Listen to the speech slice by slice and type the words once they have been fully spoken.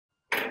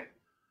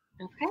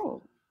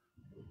Okay.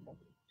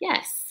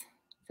 Yes.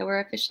 So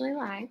we're officially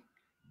live.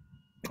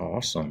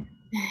 Awesome.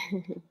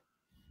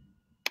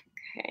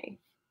 Okay.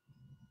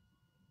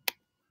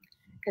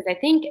 Because I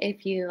think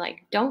if you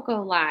don't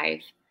go live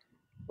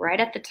right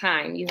at the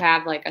time, you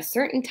have a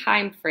certain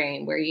time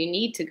frame where you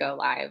need to go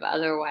live.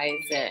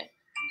 Otherwise, it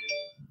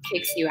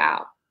kicks you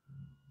out.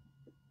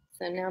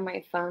 So now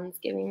my phone's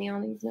giving me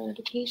all these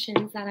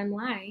notifications that I'm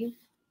live.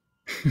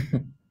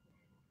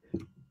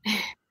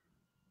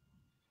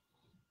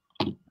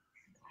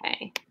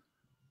 Okay.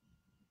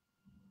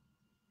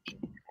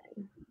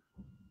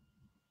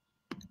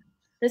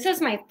 This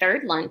is my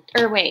third lunch,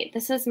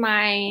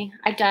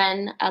 I've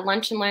done a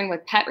lunch and learn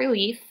with Pet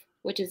Relief,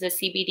 which is a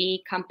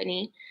CBD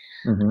company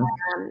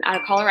out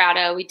of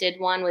Colorado. We did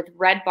one with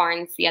Red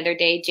Barns the other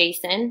day.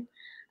 Jason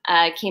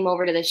came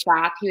over to the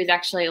shop. He was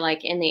actually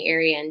in the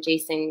area, and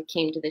Jason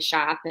came to the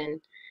shop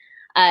and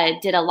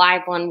did a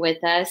live one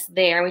with us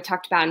there. We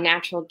talked about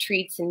natural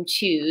treats and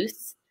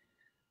chews.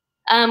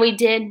 We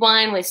did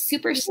one with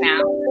Super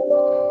Snap.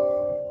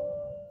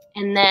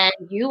 And then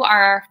you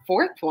are our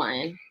fourth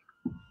one.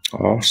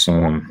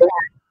 Awesome.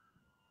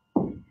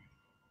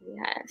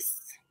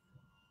 Yes.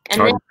 And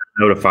I got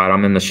notified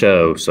I'm in the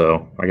show,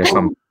 so I guess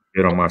I'm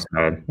good on my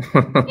side.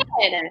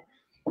 Good.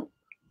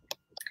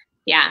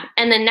 Yeah.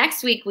 And then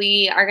next week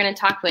we are going to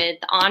talk with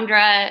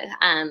Andra,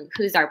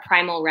 who's our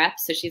primal rep.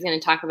 So she's going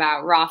to talk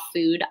about raw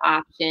food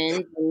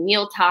options and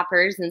meal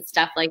toppers and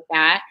stuff like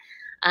that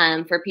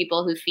for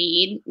people who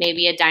feed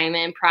maybe a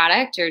Diamond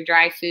product or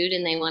dry food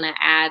and they want to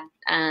add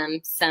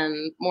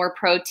some more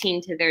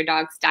protein to their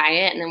dog's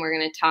diet. And then we're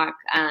going to talk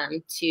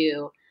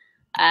to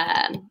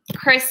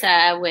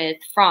Krissa with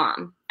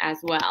From as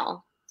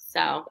well.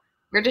 So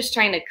we're just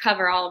trying to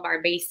cover all of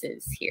our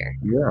bases here.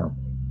 Yeah.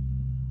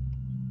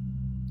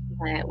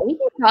 But we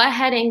can go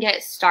ahead and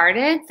get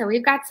started. So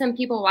we've got some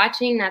people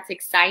watching. That's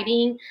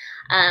exciting.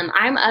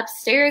 I'm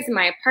upstairs in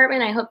my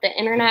apartment. I hope the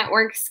internet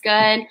works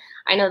good.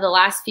 I know the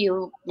last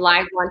few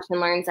live lunch and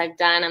learns I've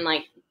done, I'm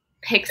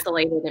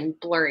pixelated and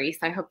blurry.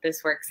 So I hope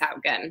this works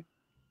out good.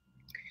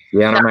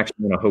 Yeah, and I'm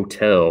actually in a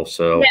hotel,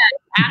 so yeah,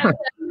 out of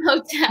the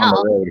hotel.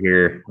 On the road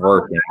here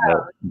working, but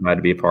I'm glad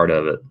to be a part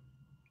of it.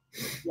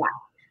 Yeah.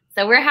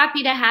 So we're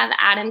happy to have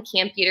Adam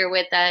Camputer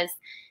with us.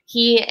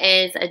 He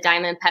is a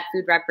Diamond Pet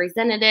Food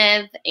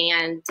representative,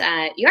 and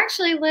you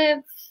actually live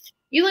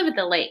at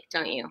the lake,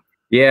 don't you?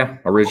 Yeah,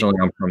 originally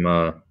I'm from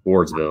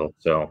Wardsville,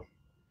 so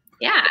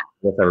yeah,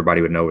 if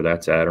everybody would know where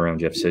that's at, around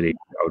Jeff City.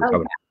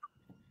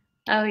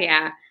 Oh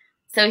yeah.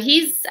 So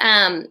he's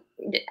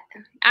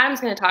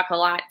Adam's going to talk a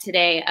lot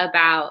today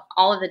about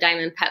all of the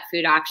Diamond Pet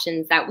Food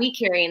options that we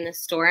carry in the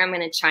store. I'm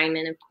going to chime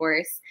in, of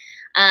course.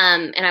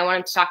 And I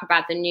wanted to talk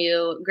about the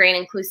new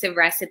grain-inclusive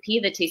recipe,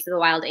 the Taste of the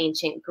Wild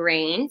Ancient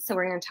Grain. So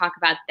we're going to talk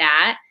about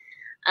that.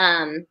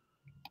 And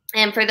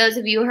for those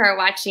of you who are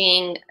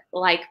watching,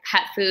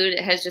 pet food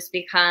has just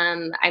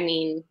become,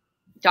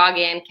 dog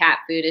and cat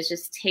food has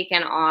just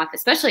taken off,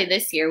 especially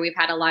this year. We've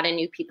had a lot of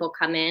new people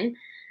come in,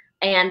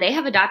 and they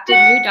have adopted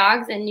new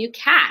dogs and new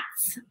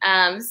cats.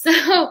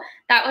 So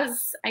that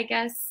was, I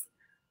guess,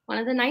 one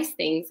of the nice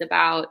things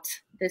about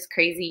this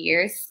crazy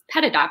year.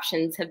 Pet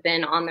adoptions have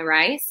been on the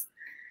rise.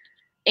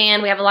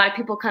 And we have a lot of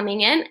people coming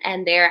in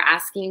and they're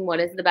asking what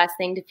is the best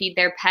thing to feed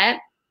their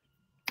pet.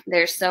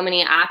 There's so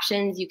many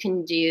options. You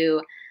can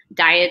do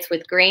diets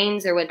with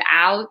grains or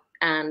without.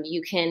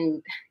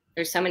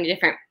 There's so many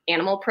different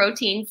animal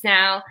proteins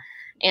now.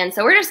 And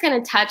so we're just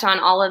going to touch on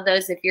all of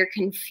those if you're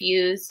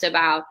confused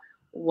about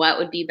what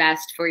would be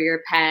best for your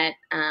pet.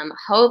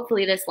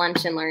 Hopefully this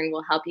lunch and learn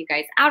will help you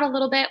guys out a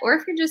little bit. Or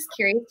if you're just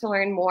curious to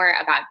learn more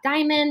about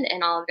Diamond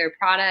and all of their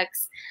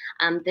products,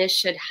 this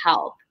should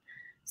help.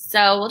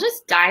 So we'll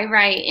just dive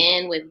right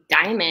in with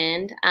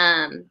Diamond.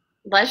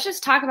 Let's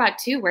just talk about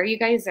too where you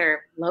guys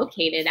are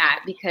located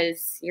at,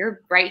 because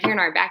you're right here in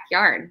our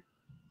backyard.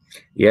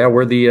 Yeah,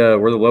 we're the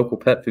local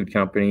pet food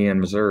company in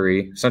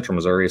Missouri, Central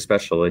Missouri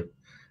especially,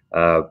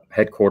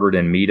 headquartered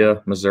in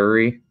Meta,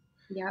 Missouri.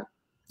 Yep.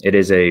 It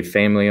is a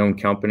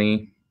family-owned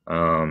company,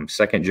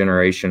 second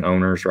generation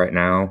owners right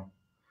now.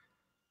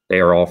 They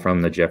are all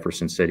from the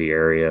Jefferson City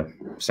area,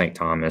 St.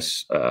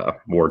 Thomas,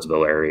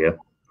 Wardsville area.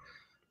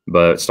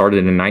 But started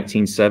in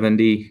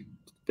 1970,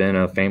 been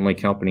a family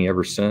company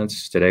ever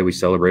since. Today we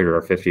celebrated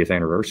our 50th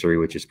anniversary,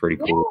 which is pretty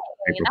cool.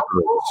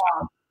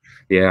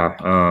 Yeah.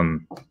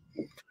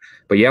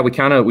 But yeah,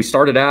 we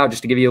started out,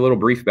 just to give you a little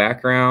brief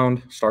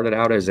background, started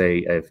out as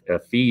a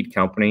feed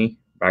company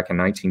back in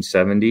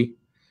 1970,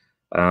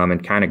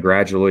 and kind of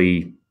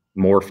gradually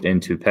morphed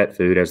into pet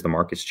food as the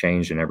markets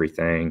changed and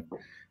everything.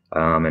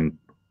 And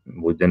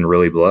we've been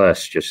really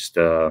blessed, just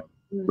really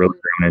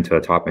grown into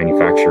a top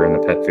manufacturer in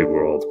the pet food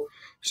world.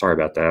 Sorry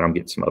about that. I'm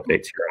getting some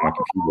updates here on my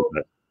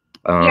computer.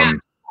 But, yeah,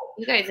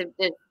 you guys have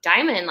just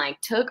Diamond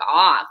took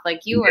off.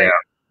 You were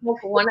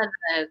one of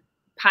the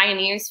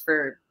pioneers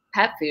for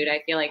pet food,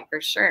 I feel like,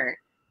 for sure.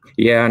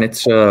 Yeah, and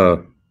it's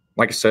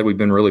like I said, we've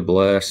been really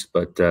blessed,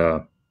 but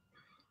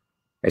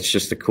it's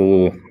just a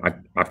cool.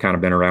 I've kind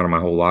of been around it my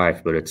whole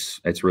life, but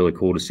it's really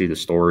cool to see the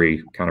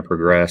story kind of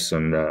progress,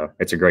 and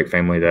it's a great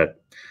family that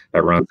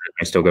runs it.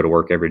 I still go to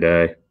work every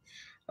day,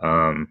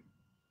 and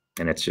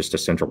it's just a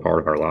central part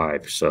of our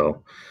life.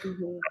 So,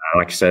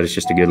 like I said, it's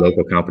just a good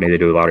local company. They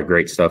do a lot of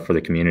great stuff for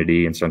the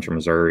community in Central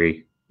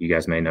Missouri. You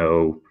guys may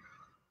know,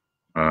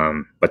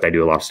 but they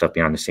do a lot of stuff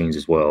behind the scenes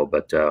as well.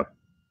 But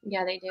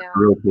yeah, they do. A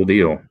real cool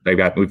deal.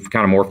 We've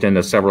kind of morphed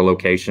into several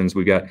locations.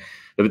 We've got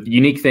the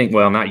unique thing,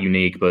 well, not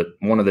unique, but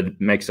one of the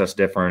makes us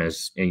different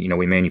is, you know,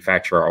 we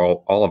manufacture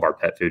all of our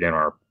pet food in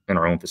our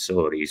own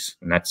facilities.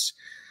 And that's,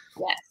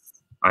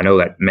 yes, I know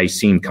that may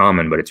seem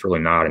common, but it's really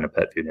not in the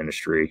pet food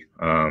industry.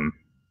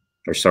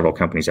 There's several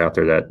companies out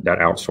there that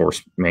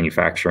outsource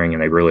manufacturing,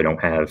 and they really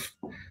don't have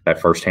that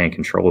firsthand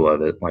control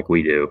of it like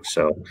we do.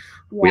 So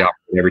we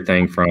operate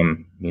everything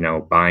from, you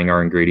know, buying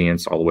our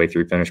ingredients all the way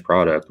through finished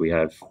product. We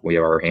have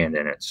our hand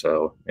in it.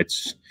 So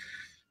it's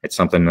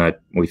something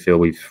that we feel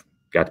we've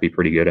got to be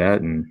pretty good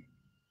at, and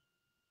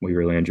we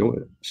really enjoy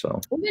it.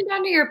 So even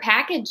down to your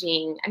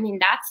packaging, I mean,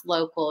 that's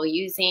local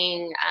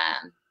using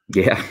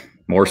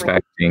Morris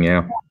Packaging.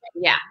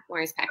 Yeah,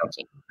 Morris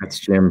Packaging. That's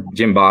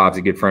Jim Bob's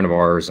a good friend of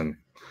ours, and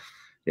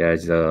yeah,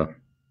 he's a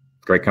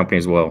great company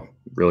as well.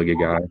 Really good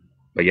guy.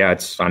 But yeah,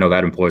 I know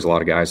that employs a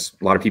lot of guys,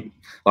 a lot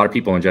of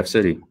people in Jeff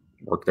City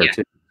work there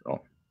too.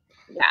 So.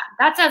 Yeah,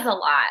 that says a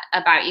lot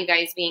about you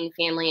guys being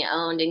family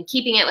owned and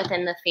keeping it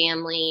within the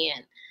family,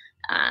 and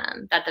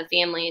that the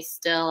family is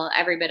still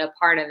every bit a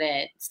part of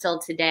it still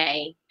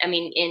today. I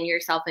mean, in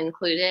yourself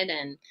included,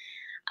 and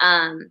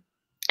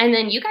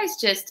then you guys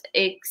just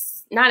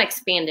not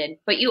expanded,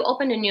 but you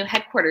opened a new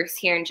headquarters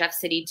here in Jeff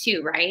City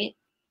too, right?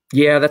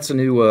 Yeah, that's a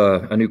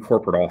new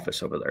corporate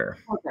office over there.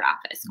 Corporate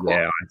office. Cool.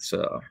 Yeah, it's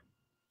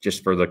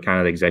just for the kind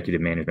of the executive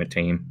management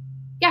team.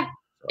 Yeah.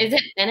 So. Is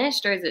it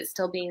finished or is it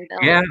still being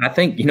built? Yeah, I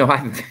think, you know,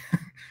 honestly,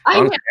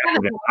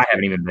 I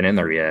haven't even been in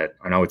there yet.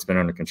 I know it's been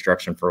under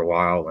construction for a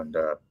while, and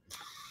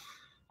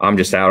I'm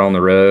just out on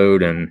the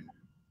road, and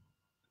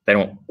they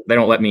don't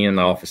let me in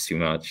the office too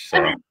much.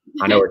 So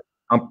I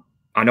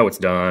know it's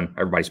done.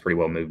 Everybody's pretty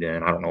well moved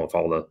in. I don't know if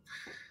all the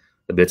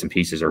bits and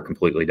pieces are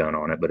completely done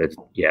on it, but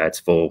it's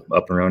full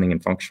up and running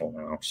and functional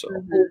now. So,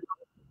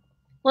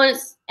 well,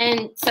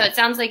 and so it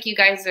sounds like you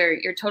guys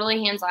you're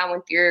totally hands on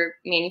with your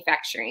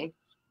manufacturing.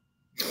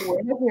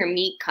 Where does your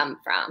meat come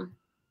from?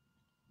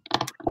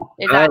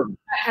 Is that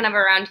kind of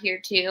around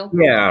here too?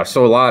 Yeah.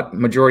 So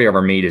majority of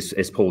our meat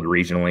is pulled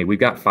regionally. We've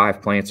got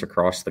 5 plants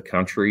across the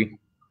country,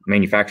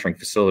 manufacturing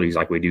facilities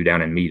like we do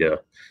down in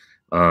Meta.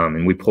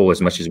 And we pull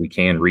as much as we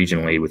can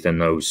regionally within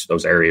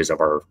those areas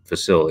of our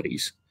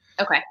facilities.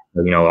 Okay.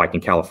 You know, like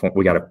in California,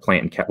 we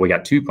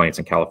got 2 plants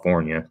in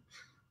California,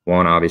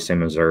 one obviously in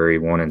Missouri,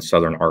 one in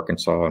southern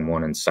Arkansas, and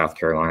one in South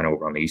Carolina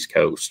over on the East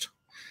Coast.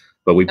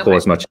 But we pull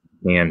as much as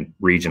we can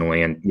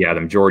regionally, and yeah,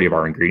 the majority of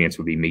our ingredients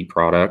would be meat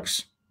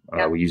products.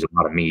 We use a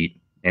lot of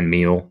meat and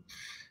meal,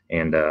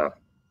 and a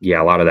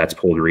lot of that's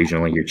pulled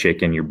regionally. Your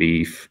chicken, your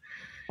beef.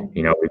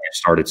 You know, we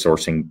started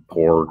sourcing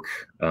pork,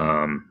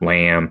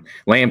 lamb.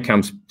 Lamb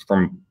comes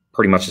from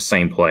pretty much the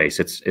same place.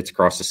 It's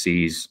across the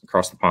seas,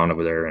 across the pond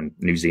over there in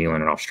New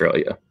Zealand and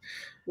Australia.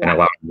 Yeah. And a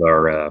lot of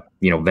our,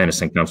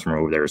 venison comes from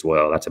over there as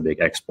well. That's a big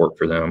export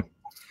for them.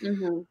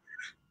 Mm-hmm.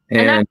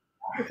 And that's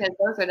because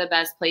those are the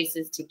best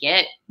places to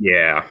get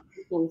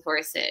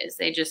sources.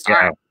 They just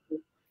are.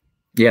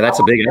 Yeah, that's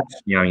a big,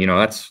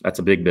 that's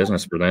a big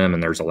business for them.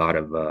 And there's a lot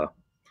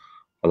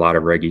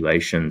of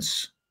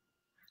regulations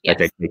that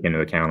they take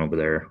into account over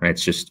there. And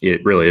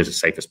it really is the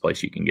safest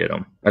place you can get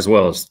them, as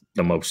well as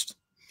the most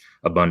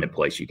abundant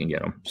place you can get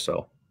them.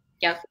 So,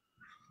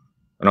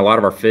 and a lot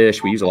of our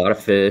fish, we use a lot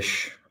of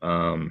fish.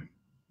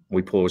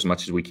 We pull as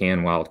much as we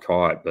can wild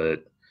caught,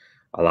 but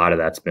a lot of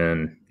that's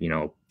been,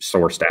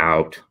 sourced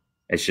out.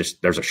 It's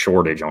just, there's a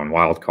shortage on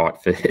wild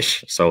caught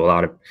fish.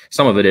 So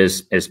some of it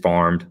is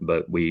farmed,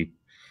 but we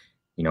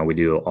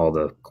do all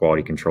the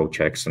quality control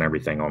checks and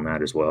everything on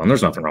that as well. And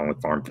there's nothing wrong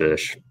with farm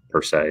fish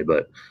per se,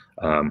 but,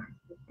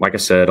 like I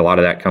said, a lot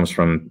of that comes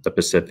from the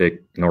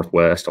Pacific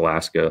Northwest,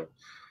 Alaska.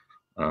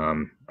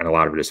 And a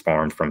lot of it is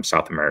farmed from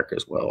South America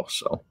as well.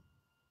 So,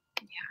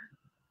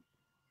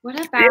 what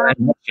about?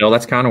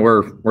 That's kind of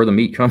where the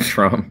meat comes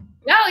from.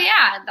 Oh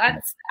yeah,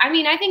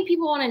 I think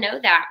people want to know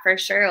that for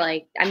sure.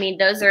 Like,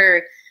 those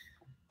are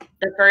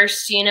the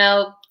first,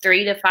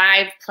 3 to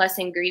 5 plus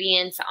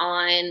ingredients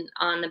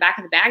on the back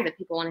of the bag that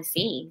people want to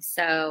see.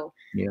 So,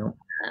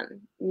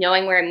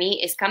 knowing where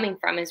meat is coming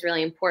from is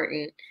really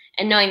important,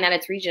 and knowing that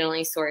it's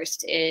regionally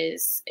sourced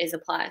is a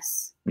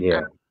plus.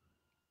 Yeah.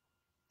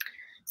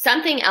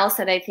 Something else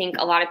that I think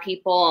a lot of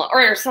people,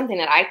 or something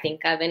that I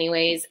think of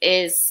anyways,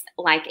 is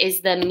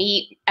the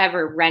meat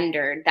ever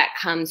rendered that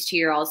comes to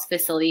your all's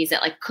facility? Is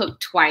it like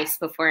cooked twice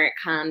before it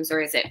comes,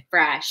 or is it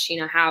fresh?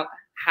 How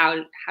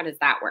does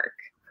that work?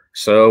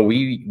 So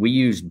we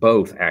use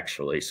both,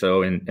 actually.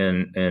 So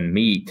in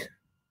meat,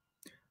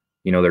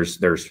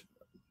 there's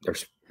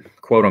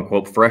quote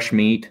unquote fresh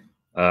meat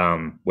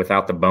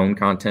without the bone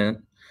content,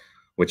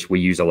 which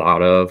we use a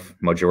lot of.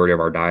 Majority of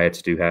our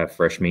diets do have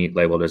fresh meat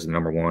labeled as the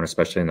 #1,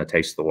 especially in the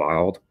Taste of the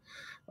Wild.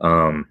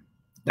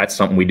 That's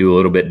something we do a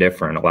little bit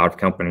different. A lot of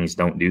companies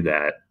don't do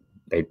that.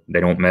 They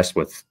don't mess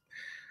with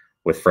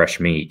fresh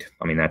meat.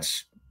 I mean,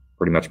 that's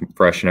pretty much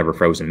fresh, never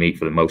frozen meat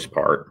for the most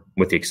part,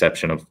 with the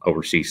exception of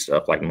overseas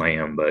stuff like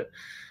lamb. But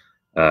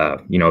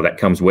you know, that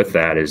comes with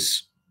that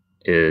is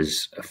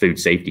a food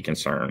safety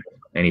concern.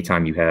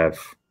 Anytime you have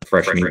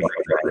fresh meat like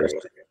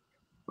that.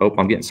 Oh,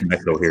 I'm getting some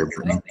echo here.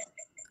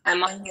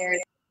 I'm on here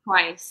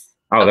twice.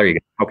 Oh, there you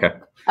go. Okay.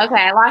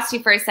 Okay, I lost you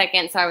for a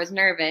second, so I was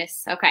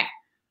nervous. Okay.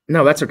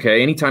 No, that's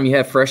okay. Anytime you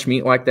have fresh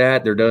meat like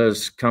that, there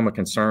does come a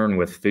concern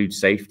with food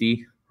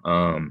safety.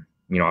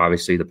 You know,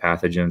 obviously the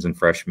pathogens in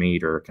fresh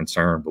meat are a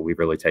concern, but we've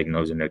really taken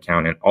those into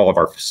account. In all of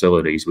our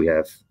facilities, we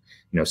have,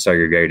 you know,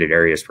 segregated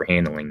areas for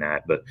handling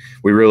that. But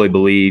we really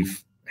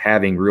believe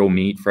having real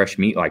meat, fresh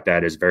meat like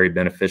that is very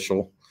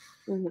beneficial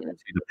to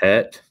the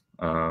pet.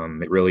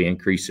 It really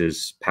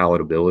increases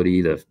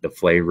palatability, the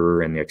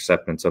flavor and the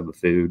acceptance of the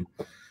food.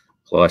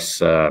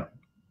 Plus,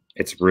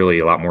 it's really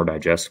a lot more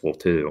digestible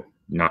too.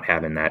 Not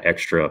having that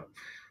extra.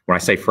 When I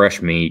say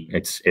fresh meat,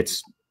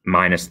 it's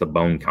minus the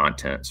bone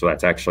content. So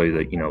that's actually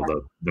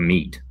the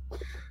meat.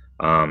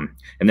 And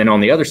then on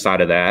the other side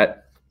of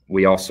that,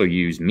 we also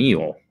use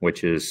meal,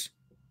 which is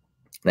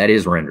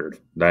rendered.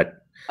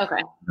 That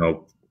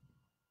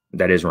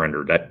is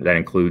rendered. That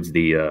includes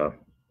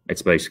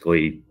it's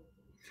basically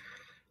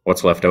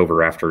what's left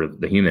over after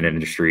the human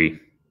industry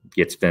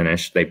gets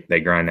finished. They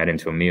grind that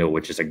into a meal,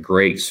 which is a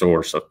great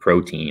source of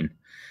protein.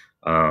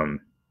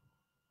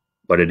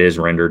 But it is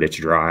rendered, it's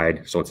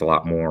dried, so it's a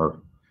lot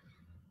more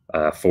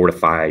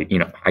fortified. You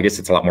know, I guess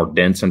it's a lot more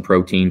dense in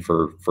protein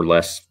for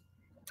less,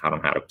 I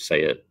don't know how to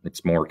say it.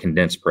 It's more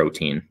condensed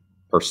protein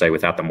per se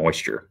without the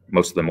moisture.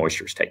 Most of the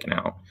moisture is taken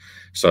out.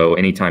 So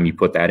anytime you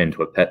put that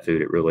into a pet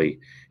food, it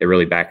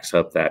really backs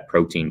up that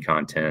protein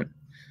content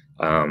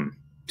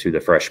to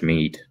the fresh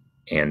meat.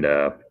 And,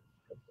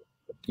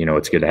 you know,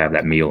 it's good to have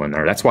that meal in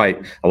there. That's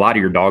why a lot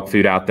of your dog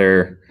food out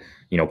there,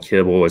 you know,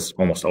 kibble is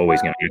almost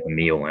always going to have a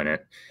meal in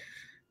it,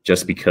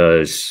 just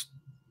because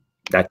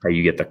that's how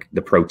you get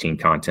the protein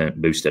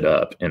content boosted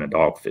up in a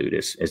dog food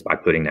is by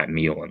putting that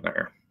meal in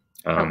there.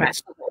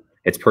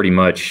 It's pretty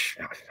much,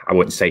 I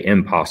wouldn't say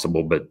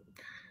impossible, but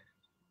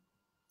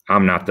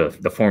I'm not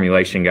the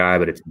formulation guy,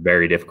 but it's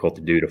very difficult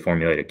to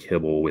formulate a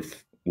kibble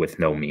with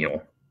no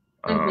meal.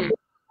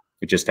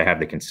 Just to have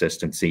the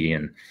consistency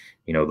and,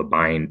 you know, the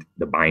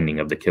binding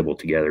of the kibble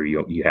together,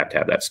 you have to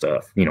have that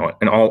stuff, you know,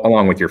 and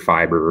along with your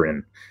fiber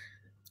and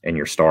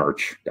your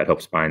starch that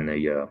helps bind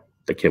the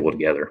kibble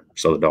together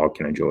so the dog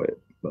can enjoy it.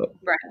 But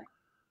right.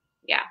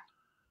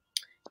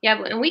 Yeah,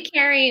 when we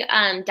carry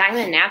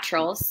Diamond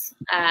Naturals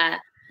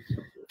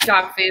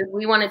dog food,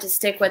 we wanted to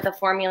stick with a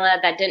formula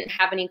that didn't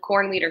have any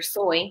corn, wheat, or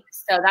soy.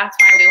 So that's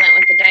why we went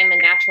with the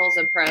Diamond Naturals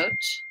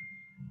approach.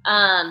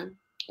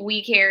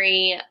 We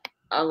carry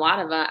a lot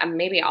of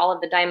maybe all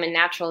of the Diamond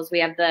Naturals. We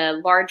have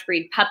the large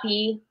breed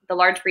puppy, the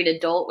large breed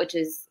adult, which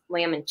is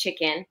lamb and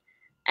chicken.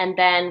 And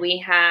then we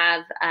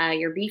have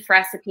your beef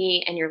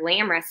recipe and your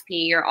lamb recipe,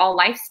 your all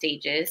life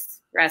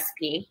stages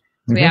recipe.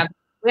 So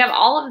we have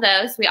all of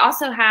those. We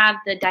also have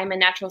the Diamond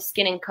Natural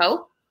Skin and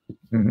Coat,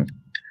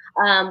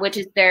 which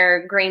is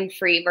their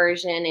grain-free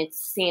version.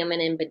 It's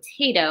salmon and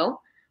potato.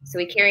 So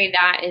we carry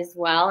that as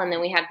well. And then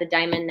we have the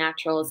Diamond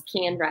Naturals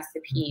canned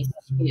recipes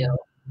too.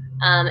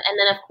 And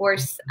then, of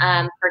course,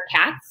 for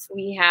cats,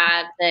 we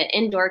have the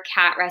indoor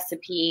cat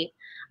recipe,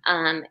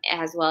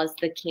 as well as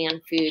the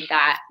canned food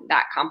that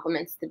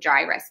complements the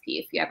dry recipe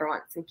if you ever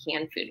want some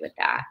canned food with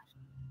that.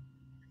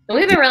 So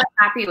we've been really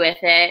happy with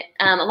it.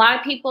 A lot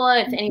of people,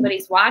 if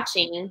anybody's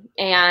watching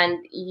and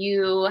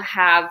you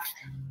have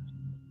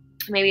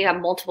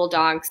multiple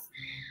dogs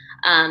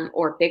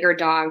or bigger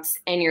dogs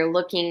and you're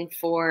looking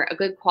for a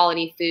good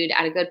quality food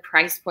at a good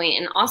price point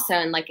and also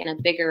in a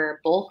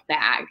bigger bulk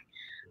bag,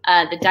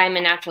 the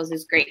Diamond Naturals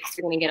is great because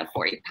you're going to get a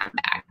 40-pound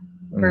bag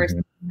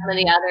versus some of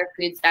the other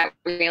foods that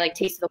we like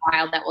Taste of the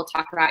Wild that we'll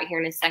talk about here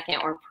in a second,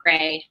 or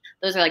Prey.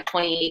 Those are like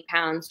 28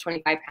 pounds,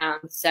 25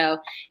 pounds. So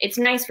it's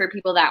nice for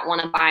people that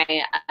want to buy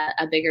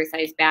a bigger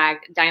size bag.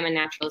 Diamond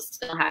Naturals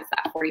still has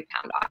that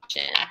 40-pound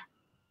option.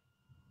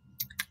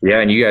 Yeah,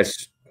 and you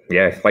guys,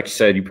 like you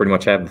said, you pretty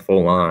much have the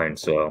full line.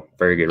 So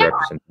very good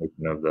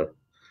representation of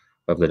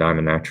the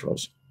Diamond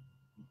Naturals.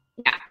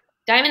 Yeah.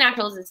 Diamond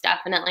Naturals is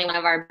definitely one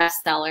of our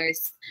best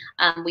sellers.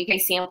 We carry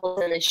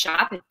samples in the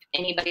shop. If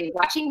anybody's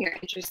watching, you're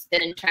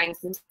interested in trying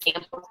some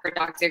samples for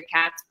dogs or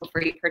cats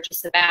before you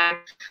purchase a bag.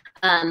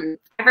 I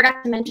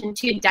forgot to mention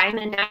too,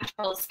 Diamond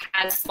Naturals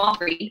has small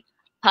breed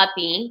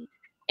puppy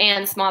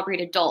and small breed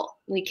adult.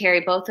 We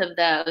carry both of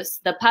those.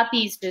 The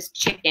puppy's just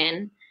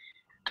chicken.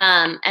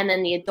 And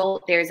then the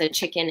adult, there's a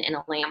chicken and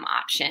a lamb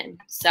option.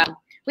 So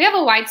we have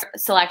a wide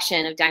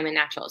selection of Diamond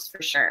Naturals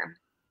for sure.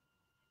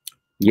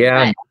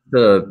 Yeah,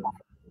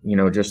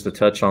 just to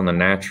touch on the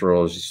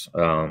naturals,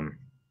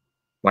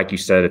 like you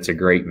said, it's a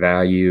great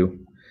value.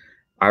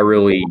 I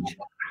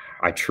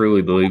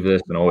truly believe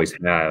this and always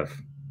have.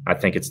 I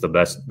think it's the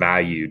best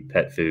valued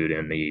pet food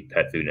in the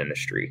pet food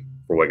industry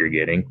for what you're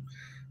getting.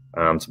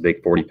 It's a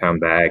big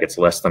 40-pound bag. It's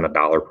less than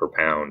 $1 per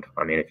pound.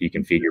 I mean, if you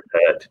can feed your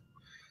pet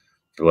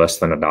for less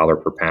than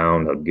 $1 per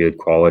pound, a good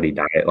quality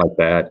diet like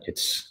that,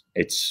 it's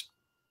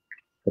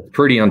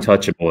pretty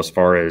untouchable as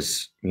far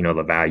as, you know,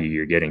 the value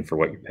you're getting for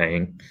what you're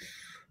paying.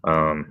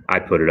 I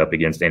put it up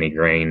against any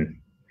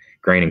grain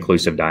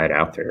inclusive diet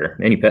out there,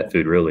 any pet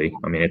food really.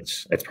 I mean,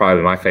 it's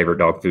probably my favorite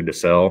dog food to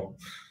sell.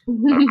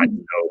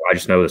 I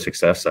just know the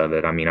success of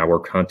it. I mean, I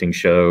work hunting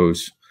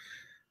shows.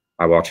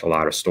 I watch a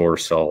lot of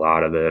stores sell a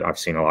lot of it. I've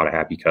seen a lot of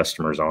happy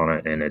customers on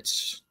it, and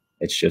it's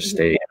just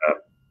a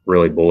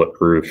really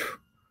bulletproof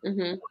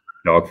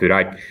dog food.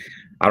 I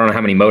don't know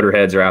how many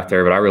motorheads are out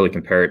there, but I really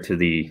compare it to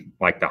the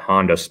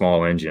Honda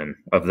small engine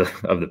of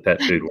the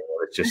pet food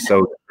world. It's just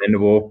so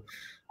dependable,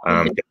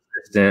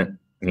 consistent.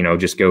 You know,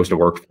 just goes to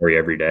work for you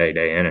every day,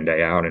 day in and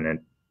day out, and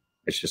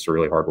it's just a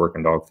really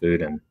hard-working dog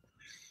food. And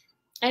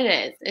it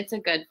is. It's a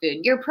good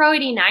food. Your Pro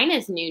 89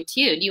 is new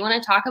too. Do you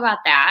want to talk about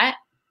that?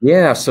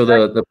 Yeah. So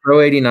the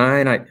Pro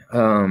 89,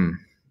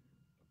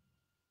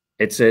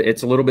 it's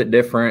a little bit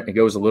different. It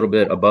goes a little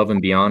bit above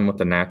and beyond what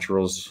the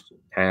Naturals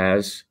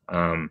has.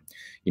 You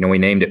know, we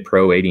named it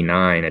Pro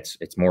 89.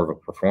 It's more of a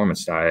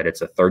performance diet.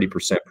 It's a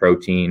 30%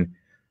 protein,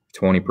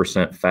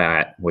 20%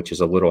 fat, which is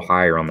a little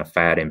higher on the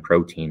fat and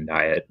protein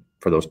diet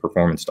for those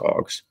performance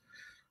dogs.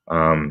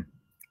 The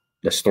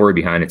story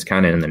behind it's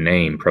kind of in the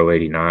name, Pro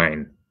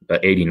 89.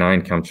 The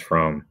 89 comes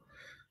from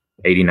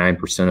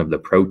 89% of the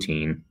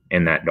protein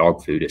in that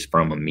dog food is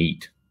from a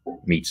meat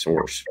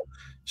source.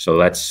 So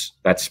that's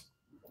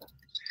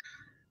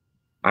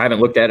I haven't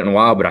looked at it in a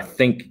while, but I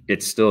think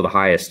it's still the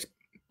highest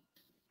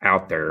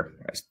out there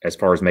as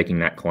far as making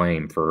that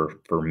claim for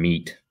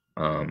meat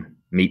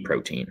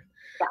protein.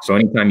 So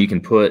anytime you can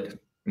put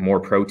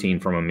more protein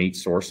from a meat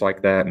source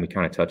like that, and we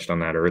kind of touched on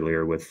that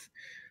earlier with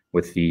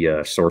the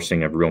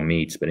sourcing of real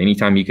meats, but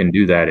anytime you can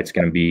do that, it's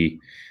going to be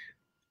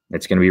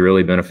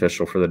really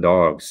beneficial for the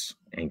dogs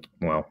and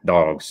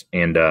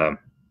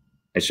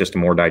it's just a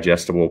more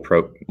digestible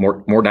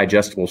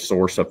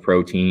source of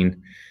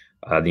protein.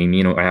 The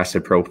amino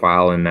acid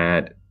profile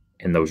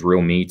in those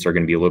real meats are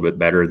going to be a little bit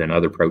better than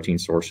other protein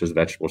sources,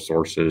 vegetable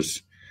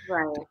sources,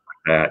 right? Like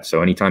that.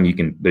 So anytime you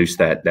can boost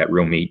that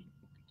real meat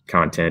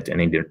content in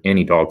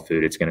any dog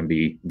food, it's going to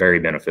be very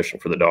beneficial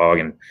for the dog.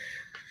 And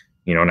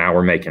you know, now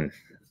we're making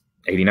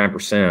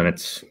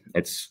 89%.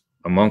 It's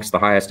amongst the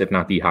highest, if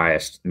not the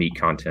highest, meat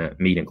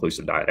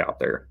inclusive diet out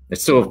there.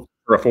 It's still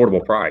for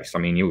affordable price. I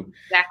mean, if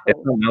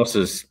something else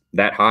is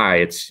that high,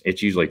 it's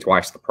usually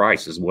twice the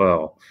price as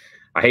well.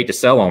 I hate to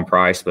sell on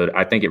price, but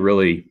I think it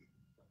really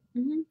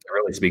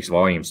speaks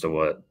volumes to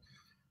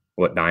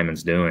what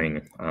Diamond's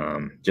doing.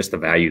 Just the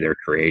value they're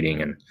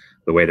creating and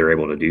the way they're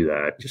able to do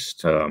that.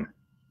 Just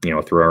you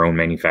know, through our own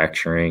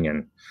manufacturing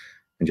and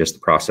just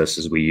the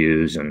processes we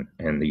use and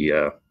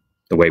the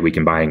way we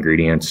can buy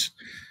ingredients.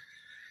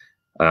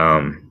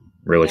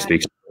 Really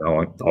speaks to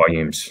the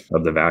volumes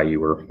of the value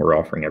we're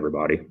offering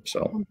everybody.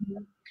 So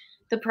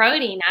the Pro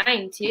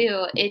 89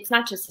 too, it's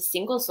not just a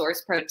single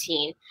source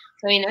protein.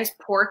 So I mean, there's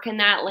pork in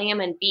that, lamb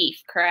and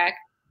beef, correct?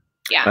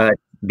 Yeah.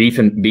 Beef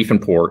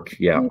and pork.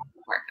 Yeah.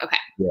 Pork. Okay.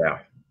 Yeah.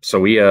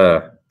 So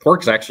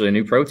pork's actually a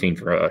new protein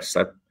for us.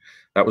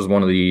 That was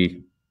one of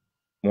the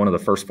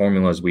first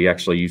formulas we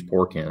actually used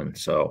pork in.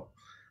 So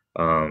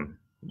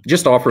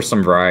just offer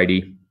some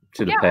variety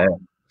to the pet.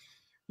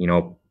 You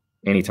know,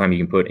 anytime you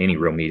can put any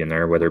real meat in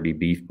there, whether it be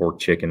beef, pork,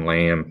 chicken,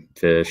 lamb,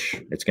 fish,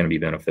 it's going to be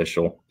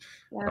beneficial.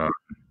 Yeah.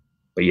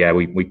 But yeah,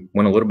 we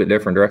went a little bit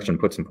different direction,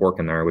 put some pork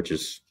in there,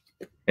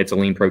 it's a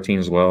lean protein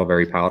as well,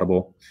 very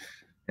palatable.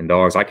 And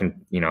dogs,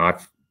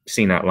 I've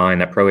seen that line,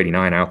 that Pro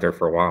 89 out there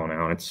for a while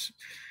now. It's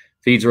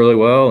feeds really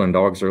well and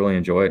dogs really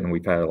enjoy it. And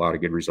we've had a lot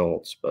of good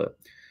results, but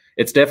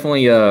it's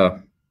definitely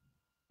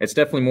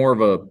more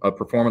of a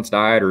performance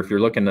diet, or if you're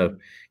looking to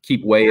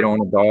keep weight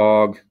on a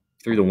dog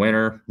through the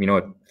winter, you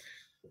know,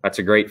 that's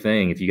a great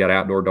thing. If you got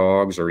outdoor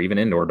dogs or even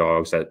indoor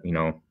dogs that, you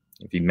know,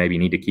 if you maybe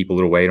need to keep a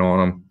little weight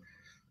on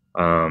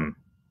them,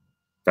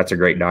 that's a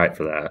great diet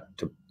for that,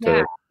 to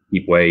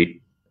keep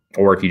weight.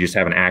 Or if you just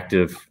have an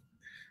active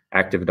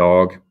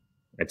dog,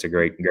 it's a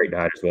great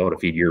diet as well to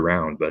feed year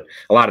round. But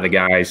a lot of the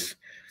guys,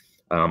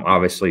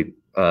 obviously,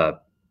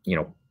 you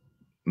know,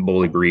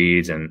 bully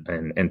breeds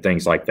and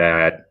things like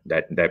that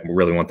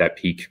really want that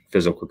peak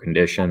physical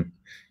condition.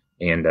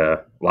 And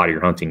a lot of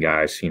your hunting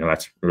guys, you know,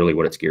 that's really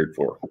what it's geared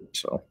for.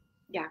 So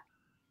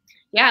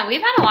yeah,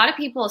 we've had a lot of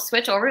people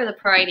switch over to the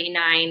Pro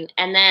 89,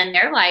 and then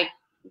they're like,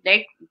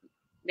 they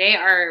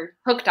are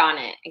hooked on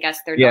it. I guess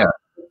they're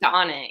hooked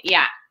on it.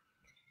 Yeah.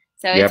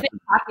 So it's been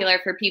popular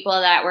for people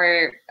that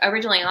were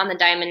originally on the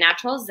Diamond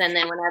Naturals, and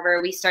then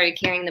whenever we started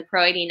carrying the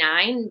Pro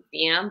 89,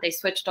 you know, they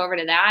switched over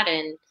to that,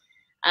 and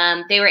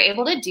they were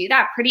able to do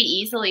that pretty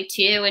easily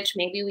too, which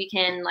maybe we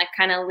can like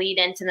kind of lead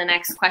into the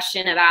next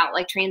question about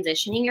like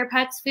transitioning your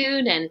pet's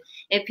food. And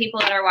if people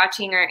that are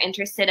watching are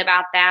interested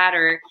about that,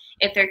 or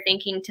if they're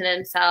thinking to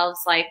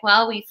themselves like,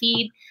 well, we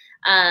feed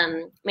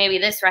maybe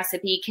this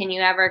recipe, can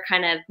you ever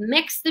kind of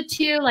mix the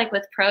two, like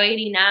with Pro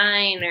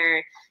 89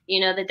 or,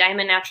 the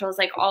Diamond Naturals,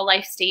 like all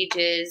life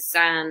stages?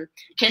 Can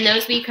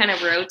those be kind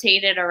of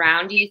rotated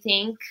around, do you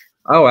think?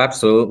 Oh,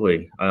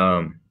 absolutely.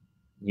 One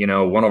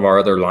of our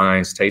other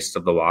lines, Taste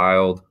of the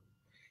Wild,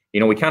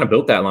 we kind of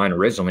built that line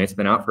originally. It's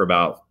been out for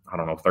about, I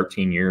don't know,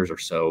 13 years or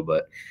so,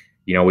 but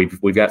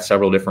we've got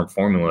several different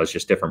formulas,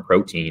 just different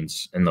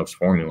proteins in those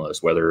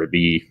formulas, whether it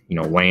be,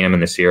 lamb in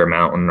the Sierra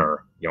Mountain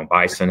or,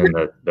 bison in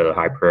the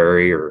high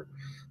prairie or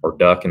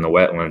duck in the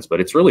wetlands. But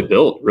it's really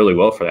built really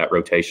well for that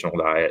rotational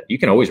diet. You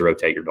can always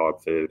rotate your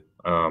dog food.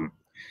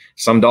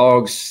 Some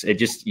dogs,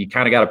 you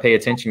kind of got to pay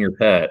attention to your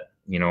pet.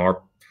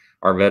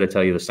 Our vet will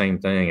tell you the same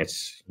thing.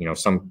 It's,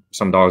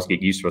 some dogs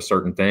get used to a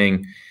certain thing.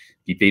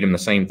 If you feed them the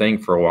same thing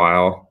for a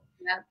while,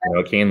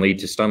 it can lead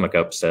to stomach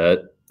upset.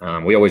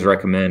 We always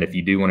recommend, if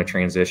you do want to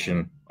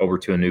transition over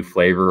to a new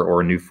flavor or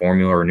a new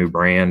formula or a new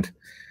brand,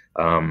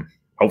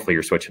 hopefully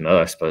you're switching to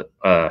us, but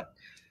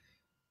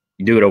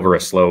you do it over a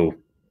slow,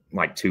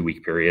 like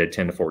 2-week period,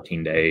 10 to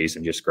 14 days,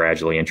 and just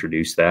gradually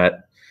introduce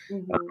that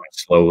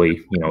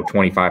slowly,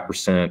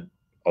 25%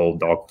 old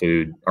dog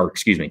food, or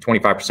excuse me,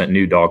 25%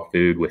 new dog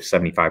food with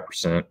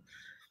 75%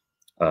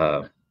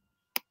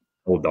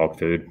 old dog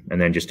food,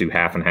 and then just do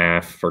half and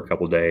half for a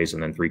couple of days,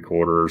 and then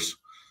 3/4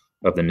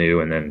 of the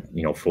new, and then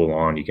full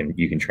on. You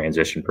can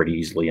transition pretty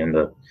easily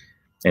into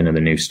the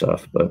new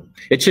stuff, but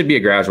it should be a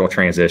gradual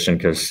transition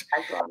because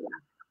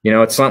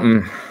it's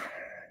something.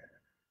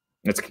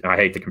 I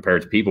hate to compare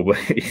it to people, but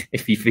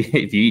if you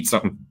eat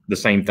something the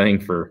same thing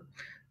for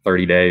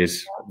 30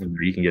 days,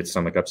 you can get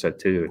stomach upset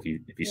too if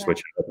you switch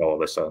it up all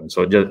of a sudden.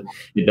 So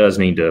it does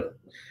need to.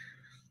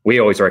 We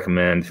always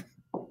recommend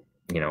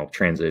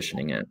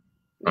transitioning it.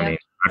 I mean,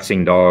 I've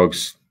seen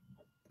dogs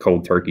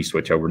cold turkey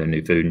switch over to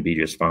new food and be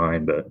just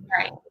fine, but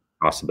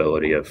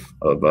possibility of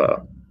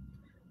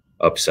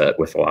upset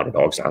with a lot of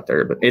dogs out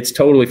there. But it's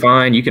totally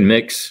fine. You can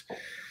mix.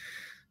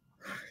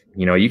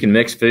 You can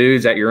mix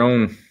foods at your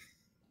own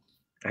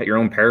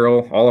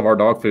peril. All of our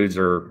dog foods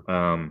are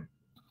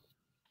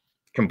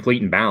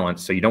complete and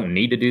balanced, so you don't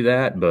need to do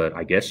that, but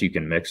I guess you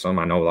can mix them.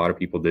 I know a lot of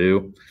people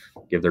do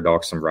give their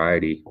dogs some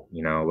variety,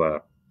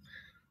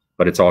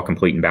 but it's all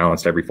complete and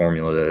balanced. Every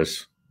formula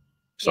is,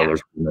 so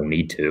there's no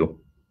need to.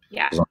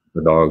 As long as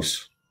the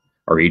dogs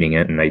are eating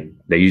it, and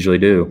they usually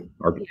do.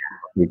 Are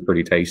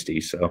pretty tasty,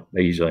 so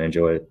they usually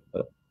enjoy it.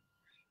 But.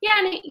 Yeah,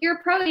 and your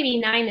Pro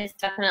 89 is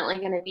definitely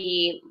going to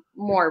be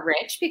more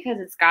rich because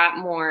it's got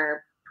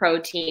more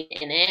protein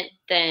in it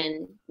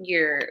than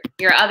your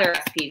other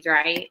recipes,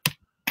 right?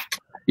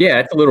 Yeah,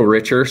 it's a little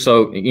richer.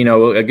 So,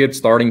 a good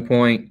starting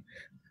point,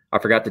 I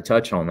forgot to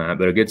touch on that,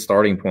 but a good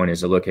starting point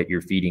is to look at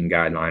your feeding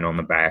guideline on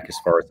the back as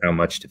far as how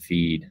much to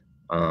feed.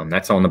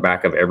 That's on the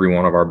back of every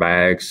one of our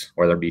bags,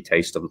 whether it be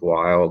Taste of the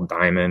Wild,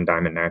 Diamond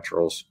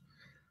Naturals.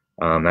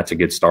 That's a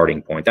good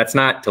starting point. That's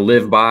not to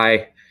live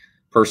by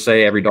per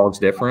se. Every dog's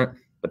different,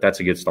 but that's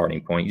a good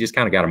starting point. You just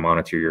kind of got to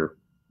monitor your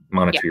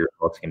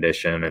dog's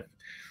condition.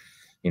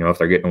 If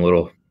they're getting a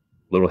little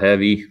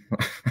heavy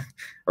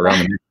around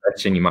the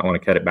midsection, you might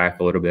want to cut it back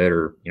a little bit,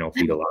 or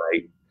feed a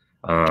light,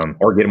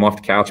 or get them off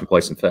the couch and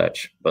play some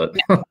fetch. But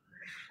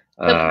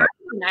the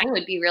 9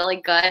 would be really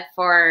good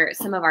for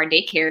some of our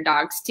daycare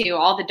dogs too.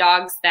 All the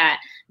dogs that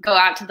go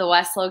out to the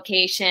West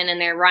location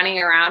and they're running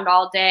around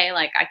all day,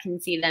 like I can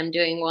see them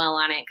doing well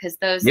on it, because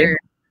those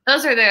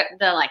are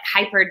the like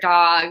hyper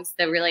dogs,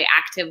 the really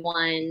active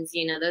ones.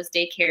 Those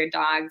daycare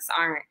dogs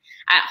aren't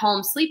at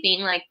home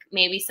sleeping like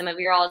maybe some of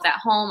your olds at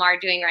home are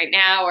doing right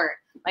now, or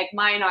like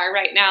mine are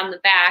right now in the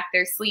back.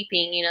 They're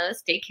sleeping.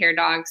 Those daycare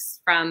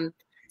dogs from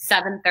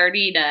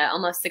 7:30 to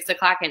almost 6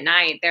 o'clock at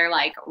night, they're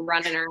like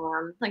running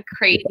around like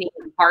crazy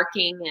and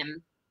barking,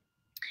 and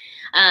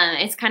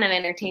it's kind of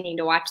entertaining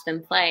to watch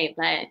them play.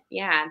 But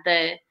yeah,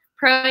 the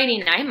Pro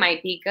 89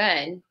 might be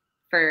good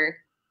for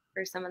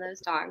some of those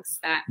dogs.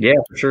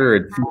 For sure.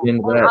 It'd feed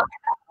into that,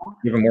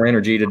 give them more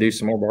energy to do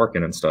some more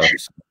barking and stuff.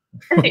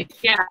 But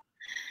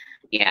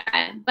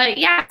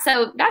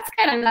so that's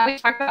good. I'm glad we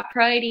talked about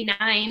Pro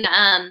 89.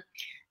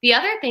 The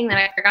other thing that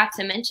I forgot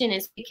to mention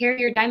is we carry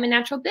your Diamond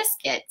Natural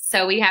biscuits.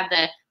 So we have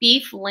the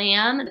beef,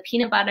 lamb, the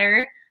peanut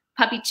butter,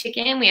 puppy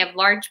chicken. We have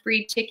large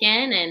breed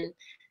chicken, and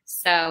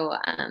so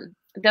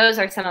those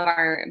are some of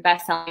our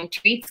best selling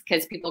treats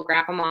because people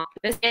grab them off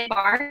the biscuit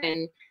bar,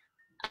 and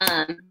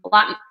a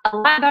lot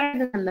better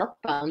than the milk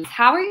bones.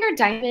 How are your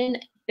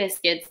Diamond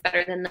biscuits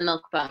better than the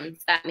milk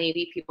bones that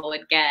maybe people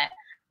would get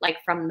like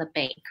from the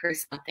bank or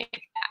something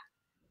like that?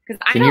 Because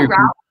I know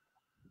Ralph.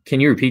 Can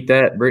you repeat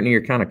that, Brittany?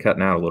 You're kind of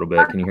cutting out a little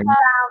bit. Can you hear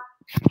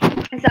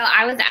me? So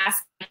I was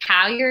asking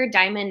how your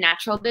Diamond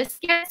Natural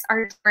biscuits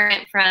are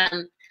different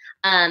from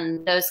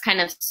those kind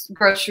of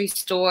grocery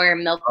store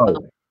milk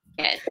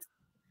biscuits.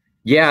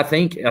 Yeah, I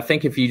think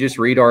if you just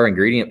read our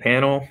ingredient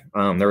panel,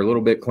 they're a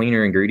little bit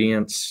cleaner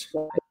ingredients.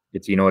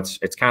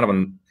 It's kind of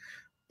a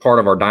part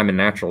of our Diamond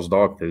Naturals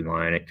dog food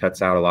line. It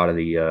cuts out a lot of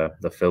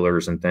the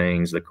fillers and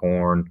things, the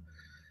corn.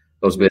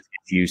 Those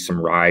biscuits use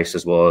some rice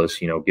as well as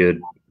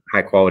good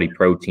high quality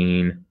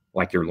protein,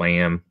 like your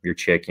lamb, your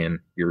chicken,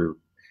 your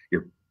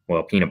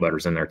well, peanut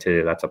butter's in there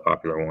too. That's a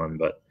popular one,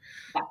 but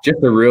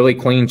just a really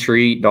clean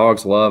treat.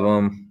 Dogs love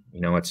them.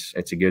 You know, it's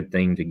a good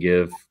thing to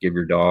give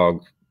your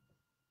dog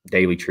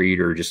daily treat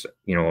or just,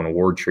 you know, an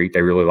award treat.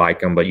 They really like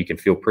them, but you can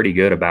feel pretty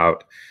good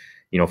about,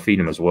 you know,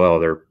 feeding them as well.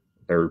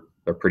 They're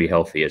pretty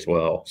healthy as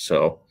well.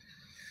 So,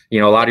 you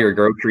know, a lot of your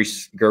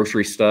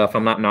grocery stuff,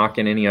 I'm not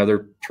knocking any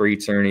other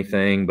treats or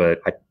anything, but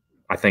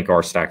I think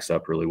ours stacks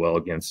up really well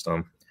against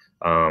them.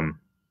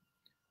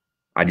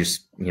 I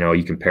just, you know,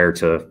 you compare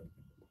to,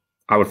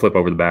 I would flip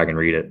over the bag and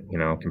read it, you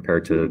know,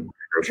 compared to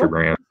grocery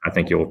brands. I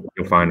think you'll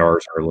find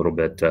ours are a little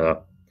bit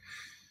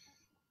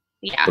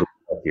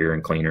healthier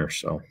and cleaner.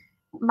 So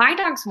my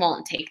dogs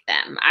won't take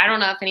them. I don't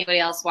know if anybody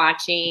else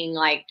watching,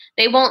 like,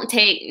 they won't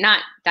take,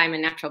 not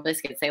Diamond Natural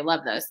Biscuits. They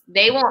love those.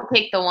 They won't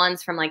take the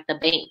ones from like the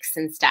banks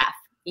and stuff,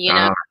 you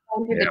know,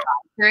 through the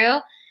drive-through.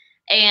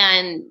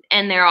 And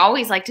they're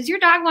always like, does your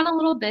dog want a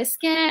little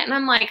biscuit? And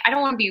I'm like, I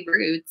don't want to be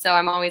rude. So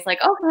I'm always like,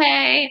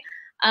 okay.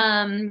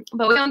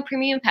 But we own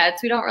Premium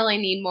Pets. We don't really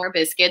need more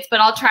biscuits, but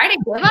I'll try to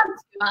give them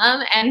to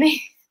them, and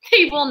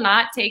they will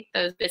not take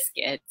those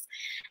biscuits.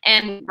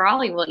 And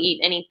Raleigh will eat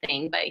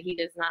anything, but he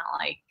does not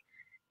like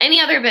any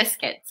other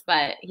biscuits,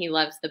 but he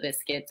loves the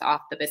biscuits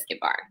off the biscuit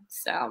bar.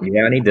 So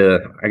yeah,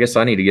 I guess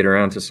I need to get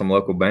around to some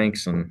local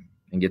banks and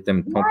get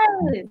them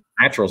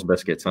Naturals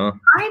biscuits, huh?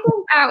 I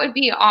think that would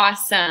be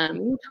awesome.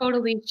 You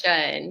totally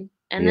should.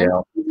 And then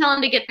tell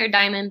them to get their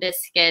Diamond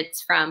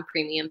biscuits from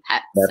Premium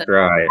Pets. That's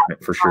right,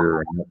 for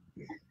sure.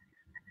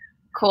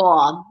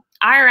 Cool.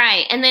 All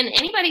right. And then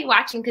anybody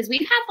watching, because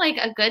we've had like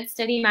a good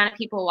steady amount of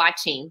people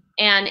watching.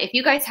 And if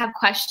you guys have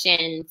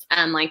questions,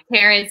 like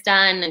Tara's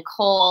done,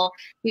 Nicole,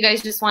 you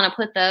guys just want to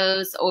put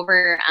those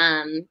over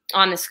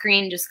on the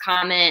screen, just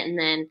comment. And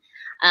then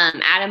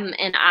Adam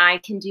and I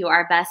can do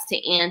our best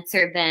to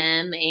answer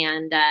them,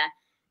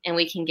 and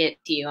we can get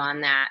to you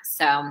on that.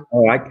 So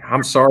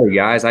I'm sorry,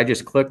 guys. I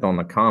just clicked on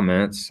the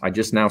comments. I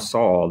just now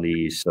saw all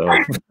these. So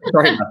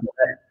sorry about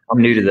that.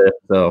 I'm new to this.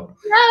 So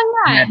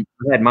I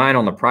had mine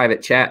on the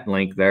private chat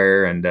link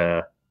there, and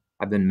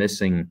I've been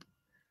missing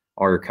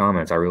all your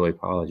comments. I really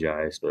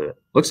apologize, but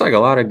looks like a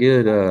lot of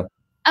good a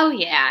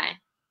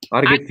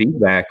lot of good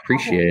feedback.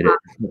 Appreciate it.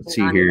 Let's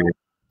see here.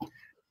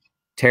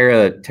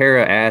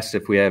 Tara asked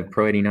if we have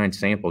Pro 89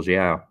 samples.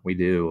 Yeah, we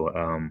do.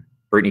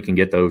 Brittany can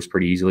get those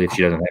pretty easily if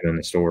she doesn't have them in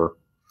the store.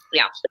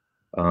 Yeah.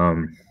 I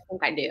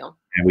think I do.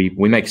 And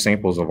we make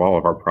samples of all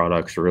of our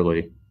products,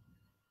 really.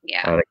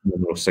 Yeah.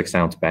 Little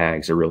 6-ounce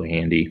bags are really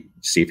handy to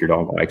see if your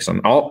dog likes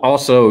them.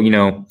 Also, you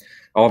know,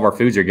 all of our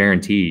foods are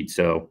guaranteed,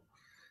 so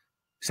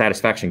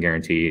satisfaction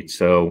guaranteed.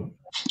 So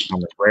on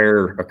the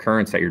rare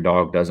occurrence that your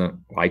dog doesn't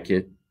like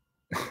it,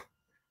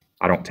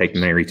 I don't take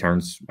many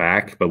returns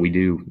back, but we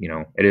do, you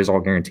know, it is all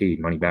guaranteed,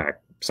 money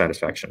back,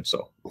 satisfaction.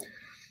 So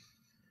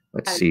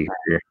let's see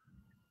here.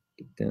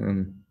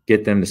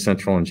 Get them to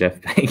Central and Jeff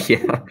Bank.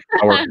 Yeah.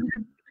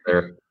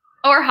 There.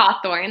 Or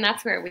Hawthorne.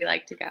 That's where we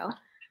like to go.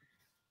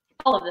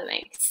 All of the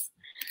banks.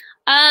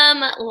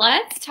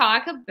 Let's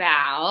talk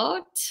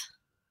about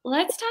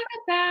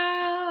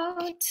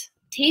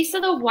Taste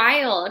of the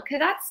Wild, because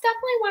that's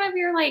definitely one of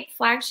your like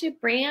flagship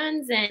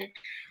brands, and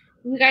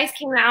you guys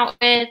came out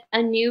with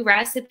a new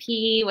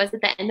recipe. Was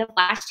it the end of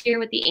last year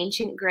with the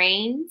ancient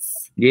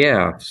grains?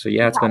 Yeah. So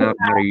yeah, it's been out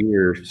about a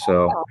year.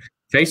 So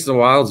Taste of the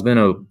Wild's been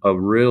a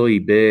really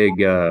big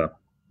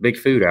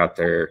food out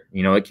there.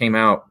 You know, it came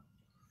out,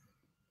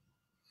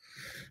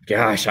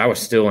 gosh, I was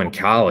still in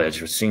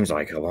college, which seems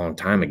like a long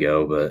time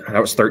ago, but that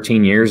was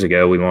 13 years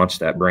ago we launched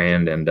that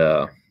brand. And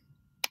I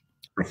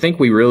think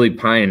we really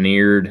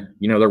pioneered,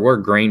 you know, there were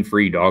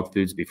grain-free dog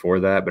foods before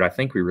that, but I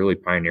think we really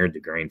pioneered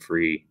the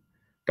grain-free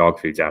dog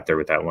foods out there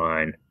with that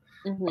line.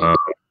 Mm-hmm.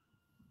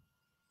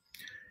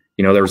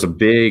 You know, there was a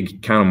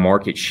big kind of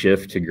market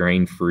shift to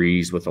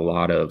grain-frees with a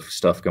lot of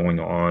stuff going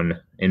on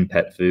in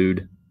pet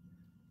food.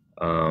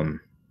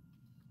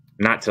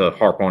 Not to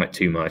harp on it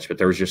too much, but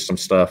there was just some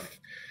stuff.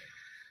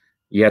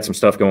 You had some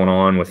stuff going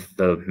on with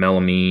the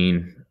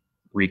melamine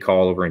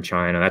recall over in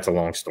China. That's a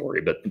long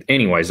story, but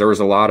anyways, there was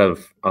a lot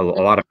of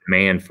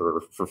demand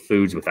for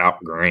foods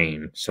without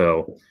grain.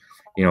 So,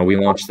 you know, we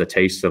launched the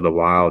Taste of the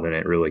Wild, and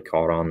it really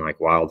caught on like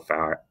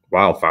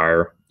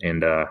wildfire.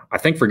 And I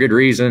think for good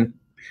reason.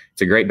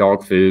 It's a great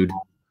dog food,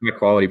 high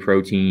quality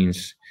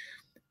proteins.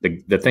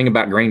 The thing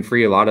about grain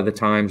free a lot of the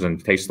times,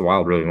 and Taste of the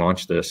Wild really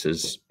launched this,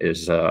 is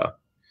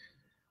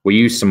we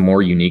use some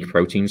more unique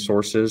protein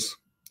sources.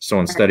 So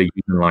instead of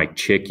using like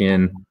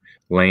chicken,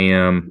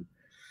 lamb,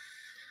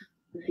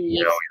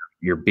 you know,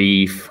 your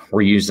beef,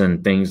 we're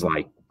using things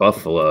like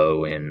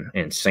buffalo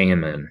and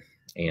salmon,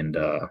 and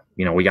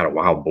you know, we got a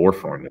wild boar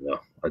formula,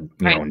 you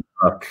know,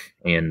 duck,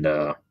 and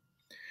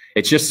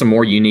it's just some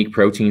more unique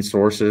protein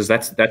sources.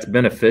 That's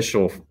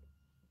beneficial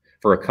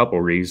for a couple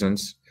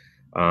reasons.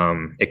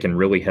 It can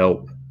really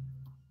help.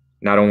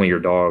 Not only your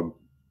dog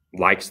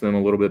likes them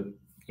a little bit,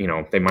 you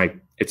know,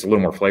 it's a little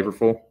more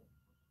flavorful,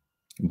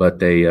 but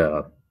they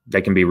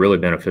can be really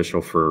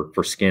beneficial for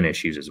skin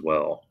issues as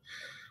well.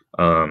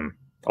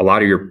 a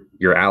lot of your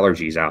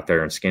allergies out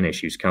there and skin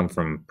issues come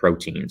from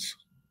proteins.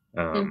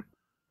 You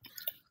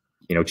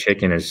know,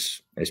 chicken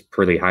is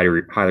pretty highly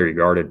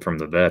regarded from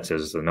the vets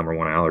as the #1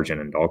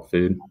 allergen in dog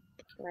food.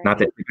 Right. Not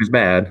that it's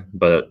bad,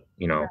 but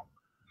you know,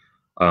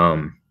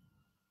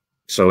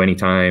 so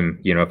anytime,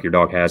 you know, if your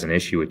dog has an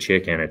issue with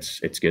chicken,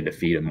 it's good to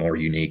feed a more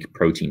unique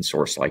protein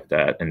source like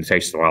that. And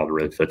Taste of the Wild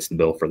really fits the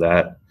bill for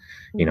that.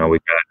 Mm-hmm. You know,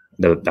 we've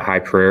got the High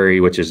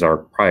Prairie, which is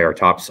probably our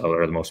top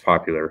seller, the most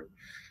popular.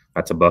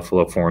 That's a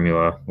buffalo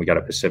formula. We got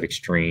a Pacific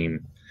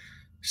Stream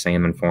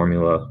salmon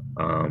formula.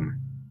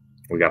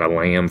 We got a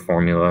lamb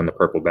formula in the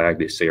purple bag,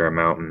 the Sierra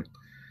Mountain.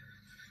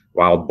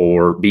 Wild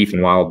boar, beef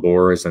and wild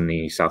boar is in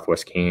the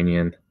Southwest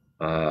Canyon.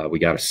 We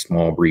got a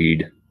small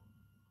breed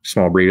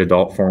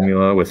adult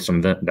formula with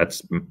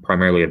that's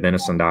primarily a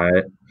venison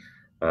diet.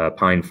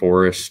 Pine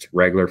Forest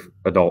regular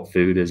adult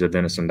food is a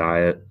venison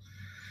diet.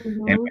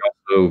 Mm-hmm. And we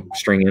also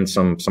string in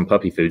some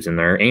puppy foods in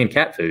there and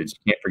cat foods.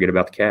 You can't forget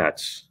about the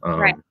cats.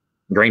 Right.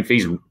 Grain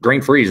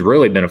free is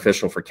really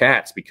beneficial for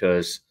cats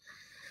because,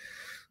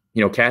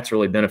 you know, cats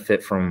really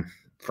benefit from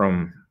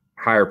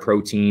higher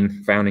protein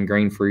found in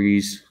grain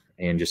frees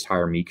and just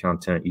higher meat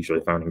content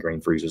usually found in grain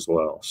frees as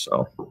well.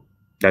 So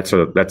that's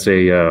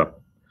a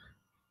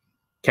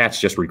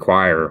cats just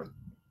require.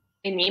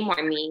 They need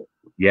more meat.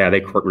 Yeah, they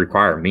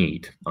require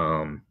meat.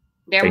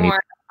 They're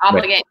more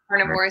obligate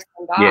carnivores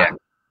than dogs.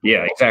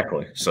 Yeah,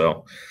 exactly.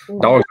 So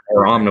dogs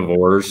are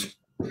omnivores,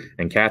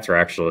 and cats are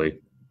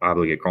actually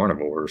obligate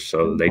carnivores.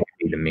 So they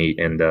need the meat,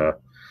 and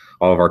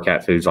all of our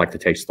cat foods, like the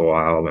Taste of the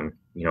Wild and,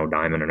 you know,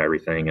 Diamond and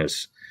everything,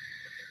 is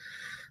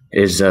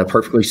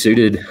perfectly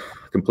suited,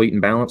 complete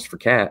and balanced for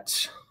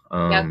cats.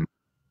 But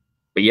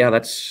yeah,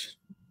 Taste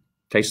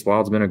of the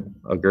Wild's been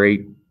a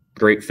great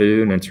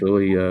food, and it's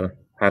really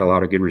had a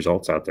lot of good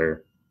results out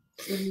there.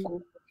 Mm-hmm.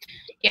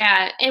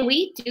 Yeah, and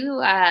we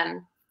do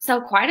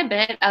sell quite a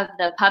bit of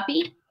the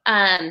puppy.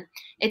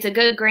 It's a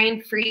good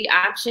grain-free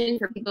option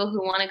for people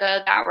who want to go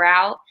that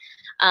route.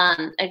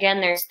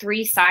 Again, there's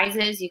 3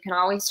 sizes. You can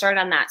always start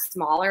on that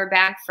smaller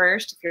bag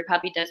first. If your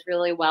puppy does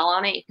really well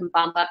on it, you can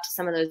bump up to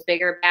some of those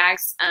bigger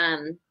bags.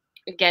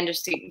 Again,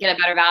 just to get a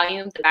better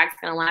value. The bag's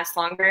going to last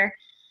longer.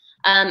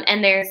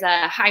 And there's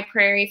a High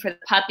Prairie for the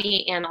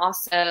puppy, and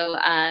also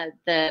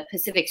the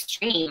Pacific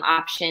Stream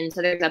option.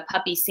 So there's a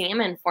puppy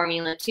salmon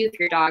formula too if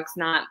your dog's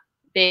not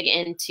big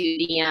into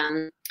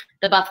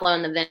the buffalo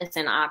and the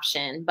venison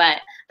option.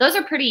 But those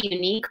are pretty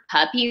unique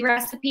puppy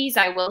recipes,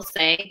 I will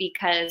say,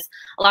 because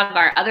a lot of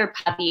our other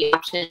puppy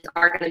options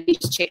are going to be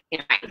just chicken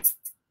and rice.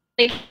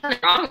 There's nothing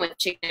wrong with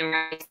chicken and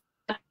rice.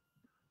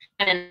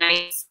 And a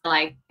nice,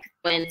 like,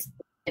 when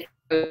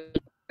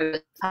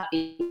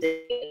puppies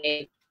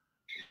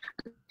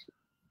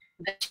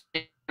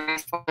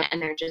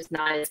and they're just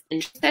not as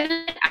interested in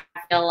it, I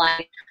feel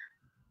like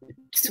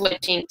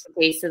switching to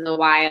Taste of the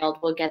Wild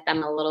will get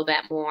them a little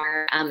bit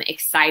more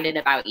excited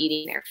about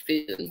eating their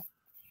food.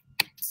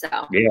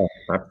 So yeah,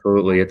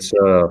 absolutely. It's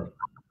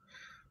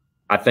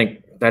I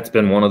think that's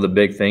been one of the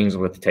big things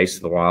with Taste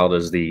of the Wild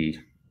is the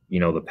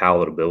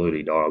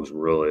palatability. Dogs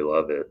really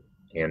love it,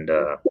 and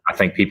I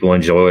think people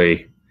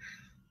enjoy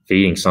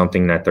feeding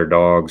something that their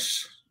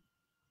dogs,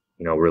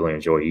 really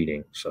enjoy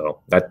eating.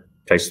 So that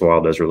Taste of the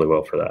Wild does really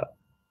well for that.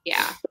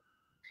 Yeah.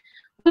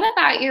 What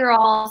about your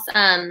all's,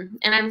 and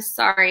I'm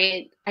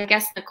sorry, I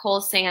guess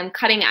Nicole's saying I'm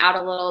cutting out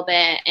a little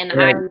bit, and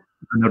I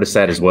noticed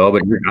that as well,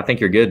 but I think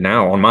you're good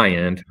now on my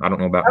end. I don't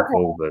know about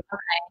Nicole, but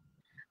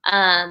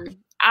okay.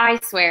 I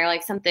swear,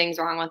 like, something's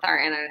wrong with our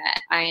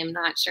internet. I am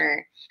not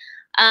sure.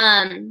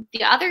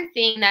 The other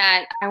thing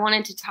that I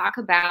wanted to talk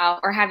about,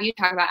 or have you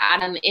talk about,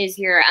 Adam, is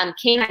your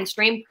canine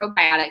strain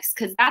probiotics,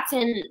 because that's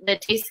in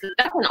that's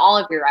in all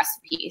of your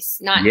recipes,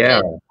 not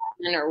just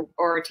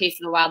or Taste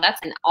of the Wild.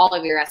 That's in all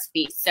of your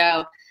recipes.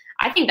 So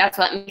I think that's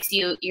what makes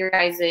your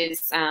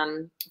guys'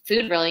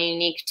 food really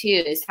unique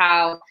too, is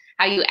how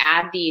you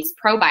add these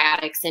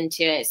probiotics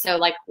into it. So,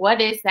 like,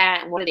 what is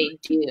that and what do they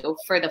do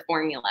for the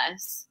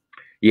formulas?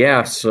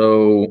 Yeah,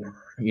 so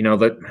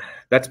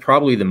that's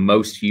probably the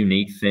most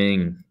unique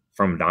thing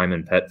from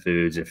Diamond Pet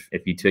Foods. If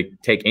you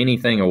take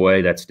anything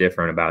away that's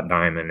different about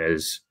Diamond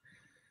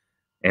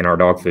and our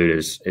dog food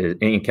is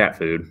and cat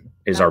food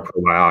is our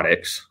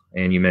probiotics.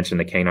 And you mentioned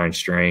the canine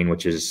strain,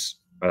 which is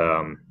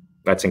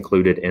that's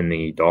included in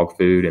the dog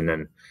food, and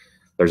then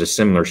there's a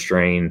similar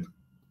strain.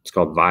 It's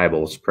called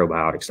Viables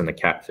probiotics in the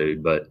cat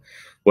food. But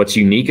what's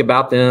unique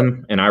about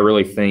them, and I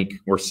really think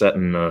we're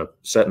setting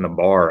the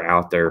bar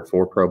out there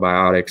for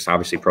probiotics.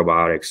 Obviously,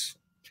 probiotics,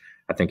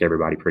 I think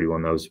everybody pretty well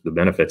knows the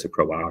benefits of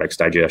probiotics,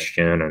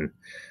 digestion, and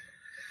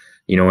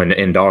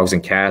in dogs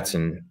and cats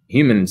and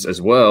humans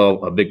as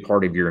well. A big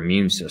part of your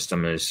immune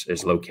system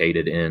is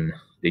located in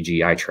the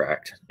GI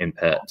tract in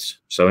pets.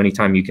 So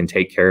anytime you can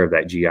take care of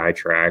that GI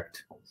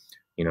tract,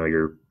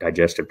 your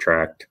digestive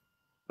tract,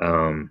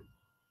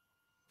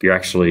 you're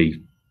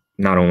actually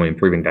not only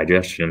improving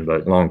digestion,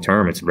 but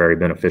long-term, it's very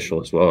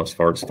beneficial as well as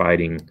far as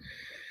fighting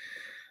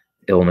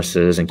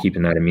illnesses and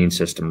keeping that immune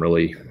system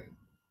really,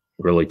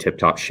 really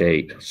tip-top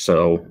shape.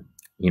 So,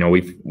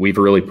 we've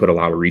really put a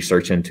lot of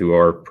research into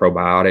our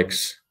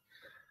probiotics.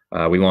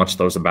 We launched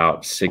those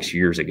about 6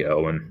 years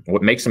ago, and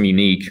what makes them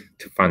unique,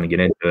 to finally get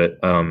into it,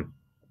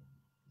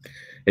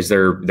 is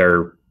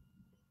they're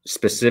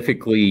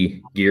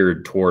specifically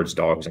geared towards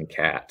dogs and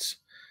cats.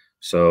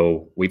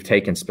 So we've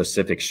taken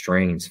specific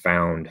strains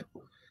found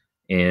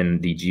in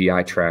the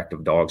GI tract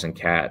of dogs and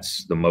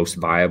cats, the most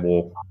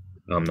viable,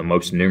 the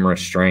most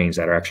numerous strains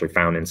that are actually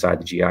found inside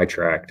the GI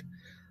tract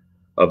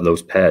of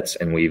those pets,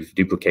 and we've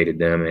duplicated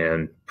them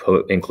and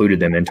included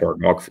them into our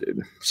dog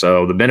food.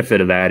 So the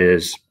benefit of that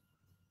is,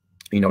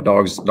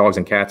 dogs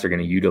and cats are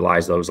going to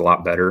utilize those a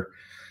lot better.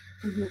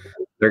 Mm-hmm.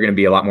 They're going to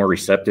be a lot more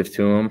receptive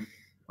to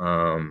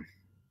them.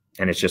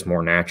 And it's just a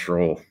more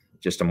natural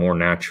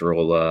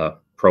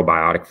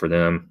probiotic for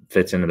them,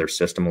 fits into their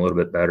system a little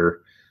bit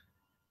better.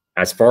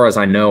 As far as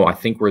I know, I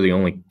think we're the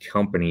only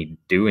company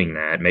doing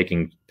that,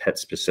 making pet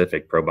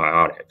specific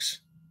probiotics.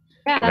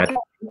 Yeah, that's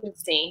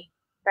interesting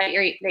that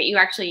you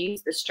actually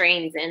use the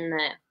strains in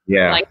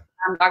the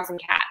dogs and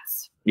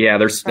cats. Yeah,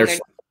 there's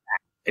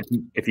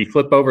if you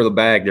flip over the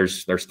bag,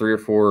 there's 3 or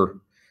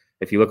 4.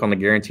 If you look on the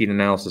guaranteed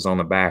analysis on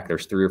the back,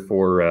 there's 3 or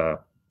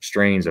 4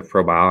 strains of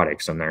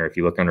probiotics in there. If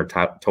you look under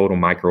total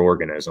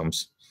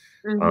microorganisms,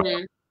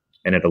 mm-hmm.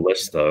 And it'll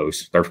list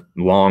those. They're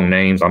long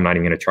names. I'm not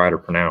even going to try to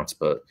pronounce,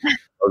 but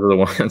those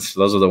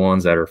are the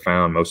ones that are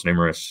found most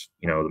numerous.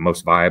 The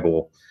most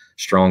viable,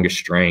 strongest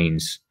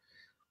strains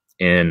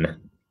in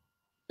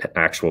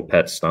actual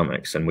pet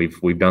stomachs, and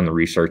we've done the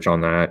research on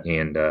that,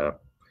 and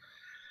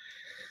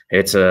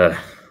it's a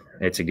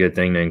good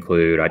thing to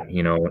include.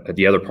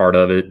 The other part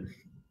of it,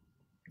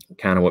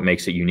 kind of what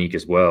makes it unique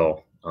as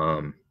well.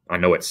 I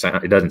know it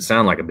doesn't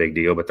sound like a big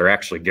deal, but they're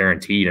actually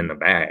guaranteed in the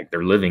bag.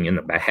 They're living in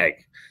the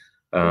bag.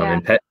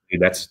 And pet food,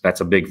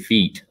 that's a big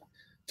feat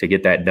to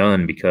get that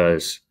done,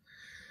 because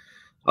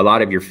a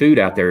lot of your food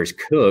out there is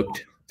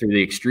cooked through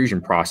the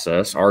extrusion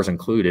process, ours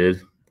included.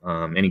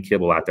 Any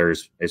kibble out there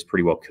is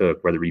pretty well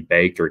cooked, whether it be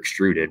baked or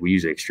extruded. We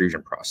use the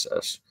extrusion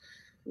process.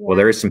 Yeah. Well,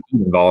 there is some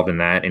heat involved in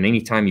that. And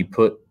anytime you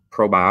put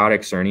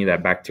probiotics or any of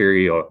that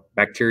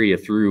bacteria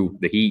through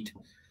the heat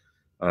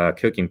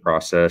cooking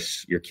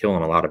process, you're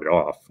killing a lot of it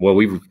off. Well,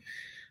 we've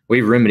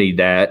remedied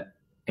that,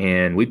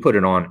 and we put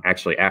it on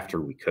actually after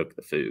we cook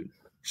the food.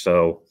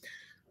 So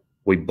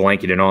we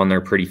blanket it on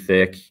there pretty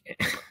thick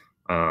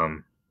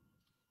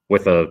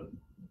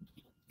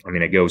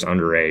it goes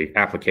under a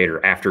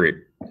applicator after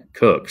it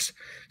cooks.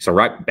 So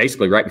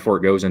basically right before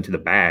it goes into the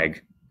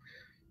bag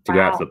to go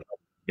out to the pet,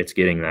 it's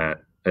getting that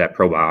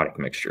probiotic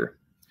mixture.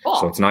 Cool.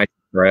 So it's nice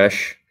and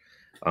fresh.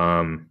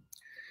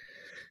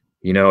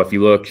 If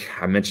you look,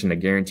 I mentioned the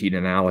guaranteed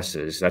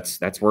analysis.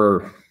 That's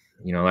where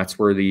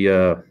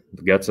the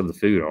guts of the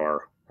food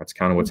are. That's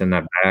kind of what's in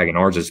that bag, and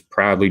ours is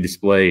proudly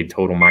displayed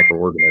total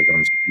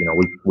microorganisms.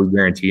 We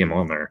guarantee them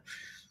on there.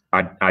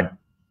 I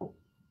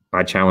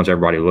challenge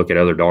everybody to look at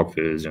other dog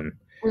foods and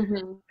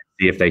mm-hmm.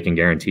 see if they can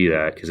guarantee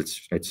that,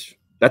 because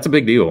that's a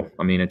big deal.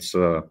 I mean, it's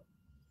to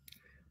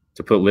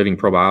put living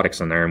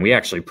probiotics in there, and we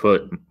actually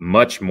put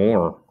much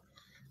more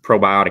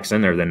probiotics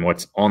in there than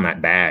what's on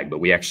that bag, but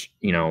we actually,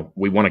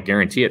 we want to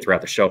guarantee it throughout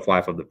the shelf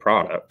life of the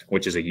product,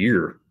 which is a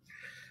year.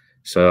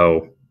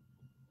 So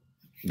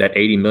that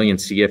 80 million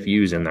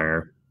CFUs in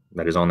there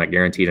that is on that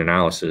guaranteed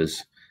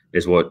analysis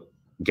is that's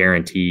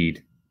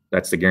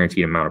the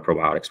guaranteed amount of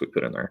probiotics we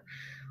put in there.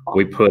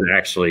 We put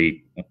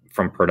actually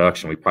from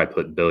production, we probably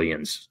put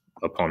billions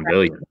upon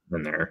billions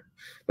in there,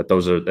 but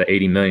those are the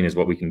 80 million is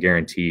what we can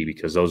guarantee,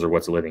 because those are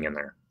what's living in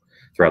there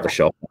throughout the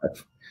shelf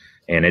life.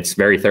 And it's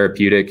very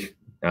therapeutic.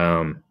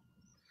 80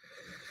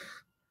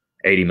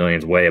 million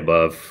is way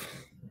above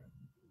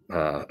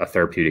a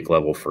therapeutic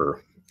level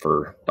for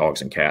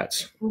dogs and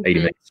cats. Mm-hmm. 80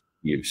 million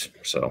use.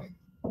 So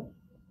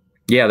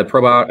yeah,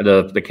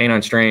 the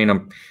canine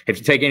strain. If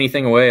you take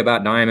anything away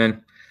about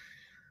Diamond,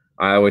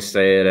 I always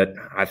say that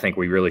I think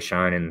we really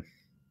shine in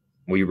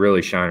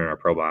our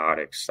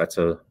probiotics. That's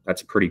a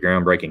pretty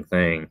groundbreaking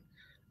thing.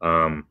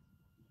 Not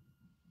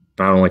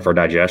only for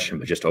digestion,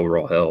 but just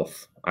overall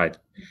health. A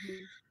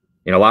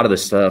lot of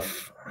this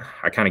stuff,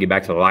 I kind of get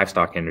back to the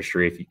livestock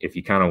industry. If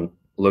you kind of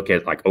look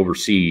at like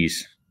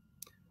overseas,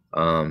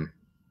 a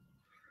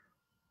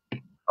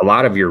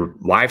lot of your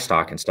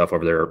livestock and stuff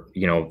over there,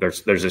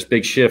 there's this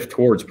big shift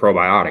towards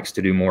probiotics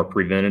to do more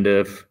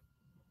preventative,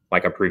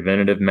 like a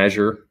preventative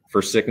measure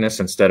for sickness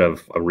instead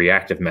of a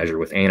reactive measure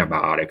with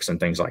antibiotics and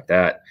things like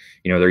that.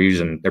 They're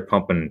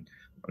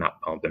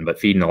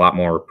feeding a lot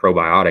more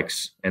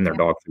probiotics in their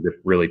dog food to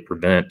really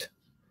prevent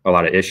a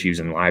lot of issues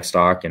in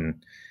livestock and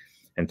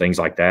things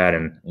like that.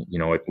 And,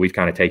 we've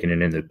kind of taken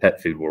it into the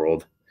pet food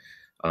world.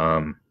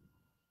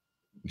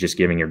 Just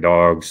giving your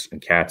dogs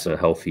and cats a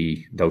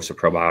healthy dose of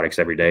probiotics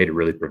every day to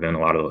really prevent a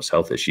lot of those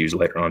health issues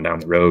later on down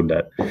the road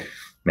that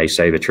may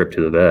save a trip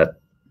to the vet.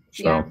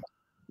 So,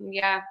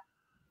 yeah.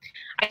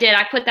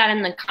 I put that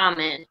in the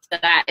comments,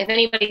 that if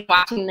anybody's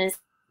watching this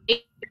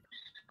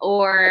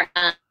or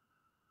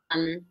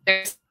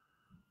there's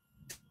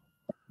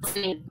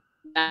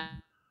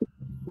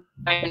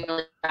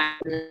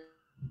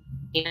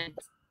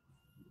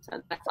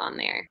So that's on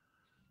there.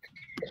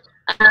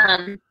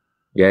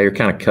 Yeah, you're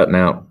kind of cutting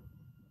out.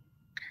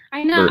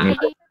 I know. I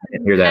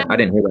didn't hear that. I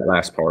didn't hear that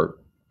last part.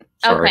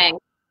 Sorry. Okay.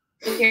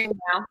 You hear me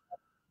now?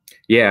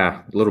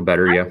 Yeah, a little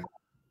better. Yeah.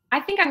 I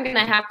think I'm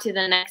gonna have to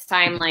the next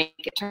time, like,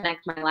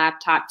 connect my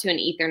laptop to an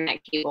Ethernet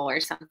cable or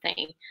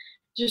something.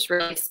 Just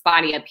really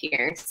spotty up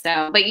here.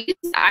 So, but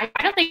I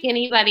don't think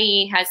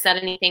anybody has said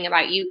anything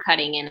about you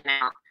cutting in and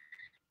out.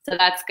 So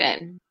that's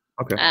good.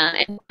 Okay.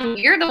 And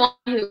you're the one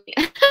who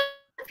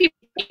people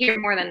hear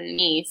more than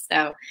me.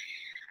 So,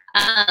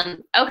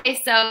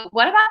 okay. So,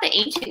 what about the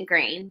ancient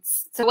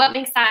grains? So, what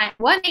makes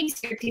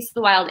your Taste of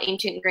the Wild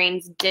ancient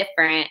grains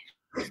different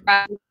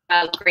from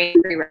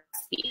grain-free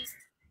recipes?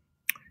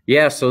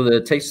 Yeah, so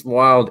the Taste of the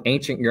Wild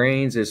Ancient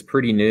Grains is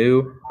pretty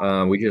new.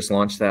 We just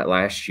launched that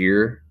last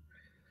year.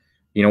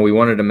 You know, we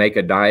wanted to make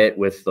a diet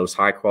with those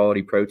high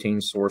quality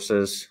protein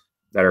sources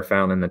that are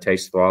found in the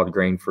Taste of the Wild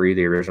grain-free,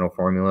 the original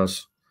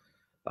formulas.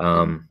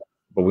 But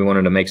we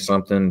wanted to make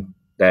something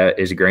that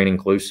is grain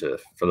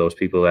inclusive for those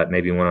people that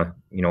maybe want to,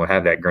 you know,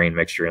 have that grain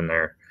mixture in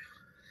there.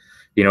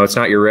 You know, it's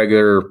not your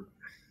regular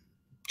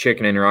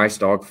chicken and rice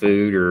dog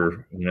food,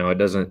 or, you know, it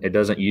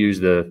doesn't use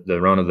the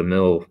run of the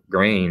mill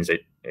grains.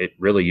 It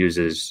really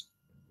uses,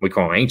 we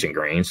call them ancient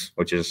grains,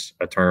 which is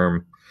a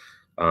term.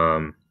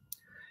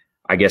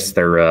 I guess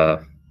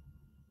they're,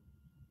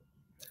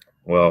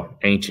 well,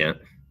 ancient,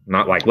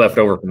 not like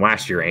leftover from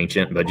last year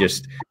ancient, but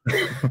just,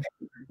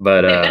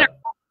 but,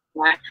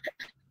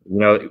 you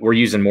know, we're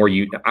using more,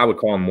 I would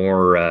call them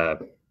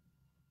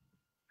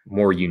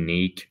more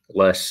unique,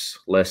 less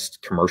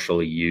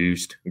commercially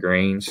used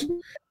grains.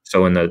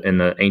 So in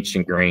the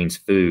ancient grains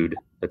food,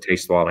 the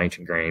Taste of the Wild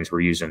ancient grains,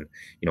 we're using,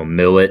 you know,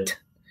 millet,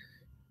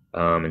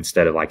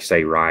 instead of, like,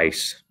 say,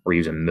 rice. We're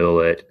using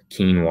millet,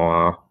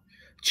 quinoa,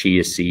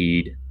 chia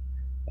seed,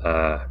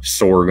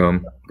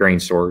 sorghum, grain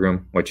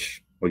sorghum,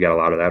 which we got a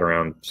lot of that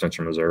around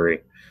central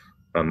Missouri,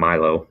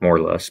 Milo, more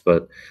or less.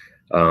 But,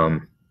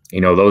 you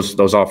know,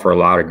 those offer a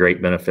lot of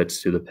great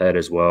benefits to the pet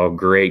as well.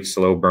 Great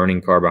slow burning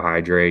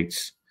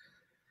carbohydrates.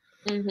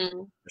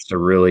 Mm-hmm. It's a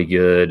really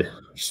good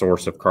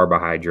source of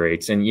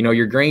carbohydrates. And, you know,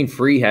 your grain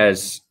free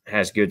has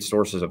good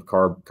sources of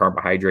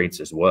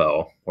carbohydrates as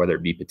well, whether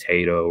it be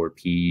potato or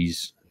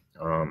peas.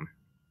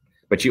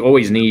 But you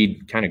always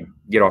need, kind of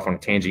get off on a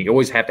tangent, you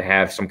always have to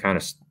have some kind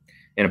of,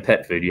 in a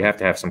pet food, you have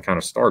to have some kind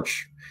of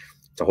starch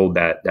to hold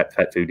that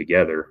pet food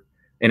together.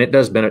 And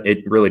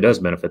it really does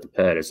benefit the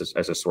pet as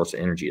a source of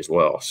energy as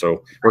well.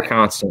 So we're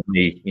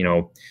constantly, you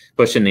know,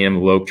 pushing the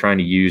envelope, trying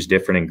to use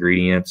different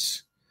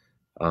ingredients.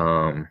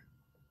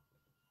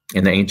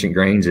 And the ancient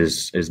grains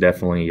is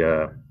definitely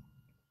the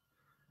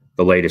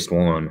latest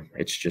one.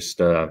 It's just,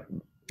 you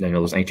know,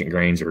 those ancient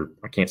grains are,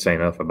 I can't say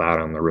enough about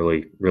them. They're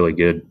really, really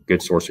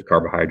good source of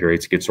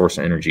carbohydrates, good source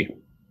of energy.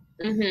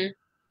 Mm-hmm.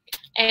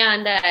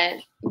 And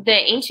the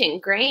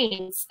ancient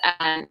grains,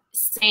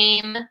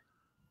 same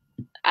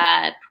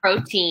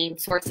protein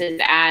sources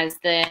as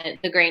the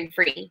grain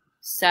free.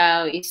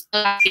 So you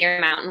still have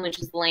Sierra Mountain, which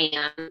is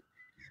lamb,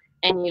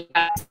 and you've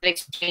got Pacific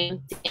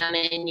Extreme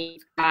salmon.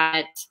 You've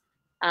got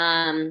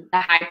the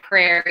High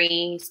Prairie.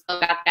 You still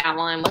got that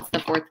one. What's the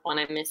fourth one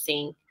I'm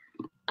missing?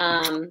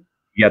 You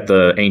got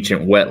the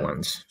ancient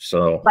wetlands.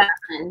 So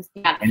wetlands.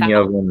 Yeah, any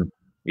of them?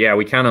 Yeah,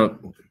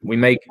 we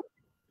make.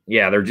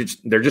 Yeah, they're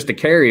just a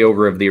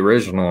carryover of the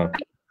original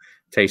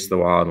Taste of the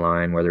Wild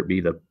line, whether it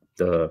be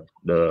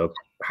the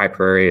High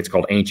Prairie, it's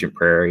called Ancient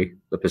Prairie.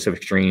 The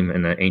Pacific Stream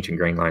and the Ancient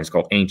Grain line is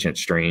called Ancient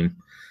Stream.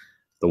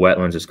 The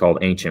wetlands is called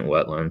Ancient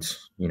Wetlands.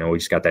 You know, we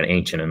just got that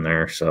ancient in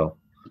there, so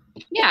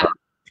yeah,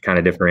 kind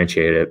of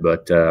differentiate it.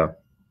 But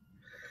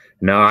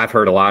no, I've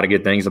heard a lot of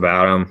good things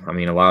about them. I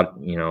mean, a lot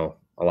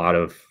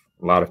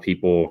of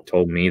people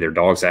told me their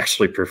dogs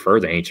actually prefer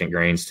the ancient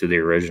grains to the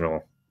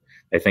original.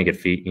 They think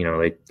it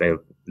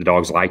the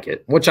dogs like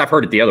it, which I've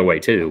heard it the other way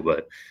too.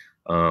 But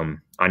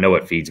I know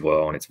it feeds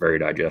well and it's very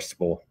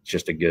digestible. It's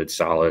just a good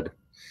solid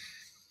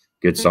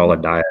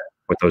diet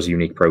with those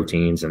unique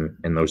proteins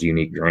and those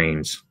unique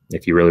grains.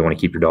 If you really want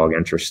to keep your dog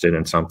interested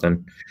in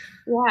something,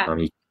 yeah, you can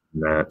do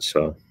that.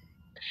 So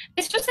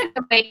it's just a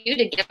good way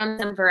to give them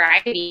some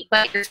variety,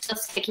 but you're still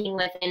sticking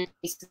within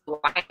Taste of the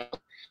Wild.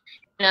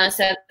 You know,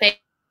 so if they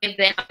give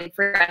them a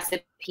free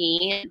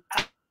recipe,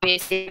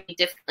 obviously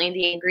differently,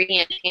 the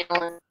ingredient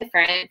panel is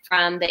different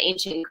from the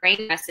ancient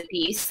grain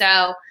recipe.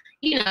 So,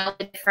 you know,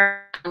 the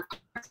different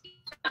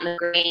the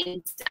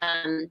grains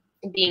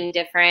being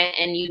different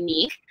and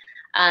unique.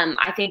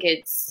 I think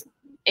it's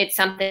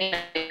something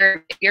that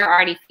if you're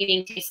already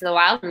feeding Taste of the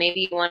Wild,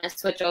 maybe you want to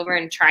switch over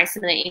and try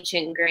some of the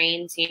ancient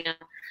grains, you know.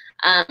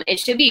 It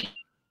should be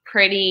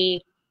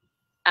pretty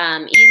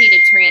easy to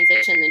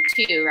transition the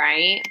two,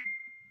 right?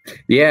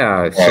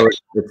 Yeah, so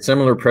it's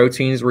similar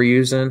proteins we're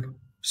using,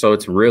 so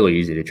it's really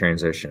easy to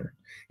transition.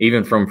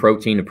 Even from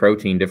protein to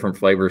protein, different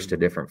flavors to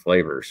different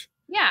flavors.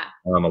 Yeah.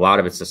 A lot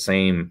of it's the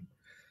same.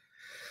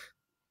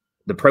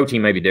 The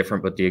protein may be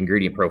different, but the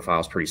ingredient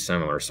profile is pretty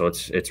similar. So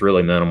it's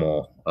really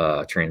minimal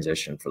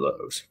transition for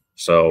those.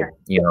 So,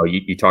 you know,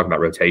 you talk about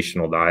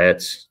rotational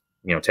diets.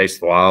 Taste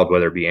the Wild,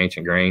 whether it be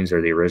Ancient Grains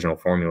or the original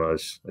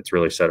formulas, it's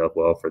really set up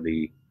well for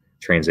the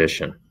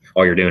transition.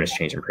 All you're doing is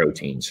changing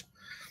proteins.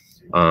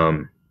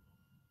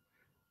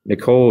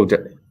 Nicole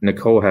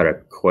had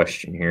a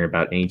question here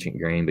about Ancient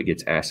Grain, but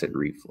gets acid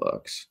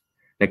reflux.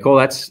 Nicole,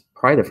 that's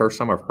probably the first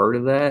time I've heard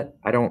of that.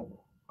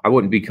 I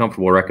wouldn't be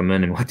comfortable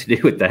recommending what to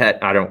do with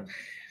that. I don't.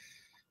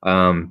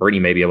 Brittany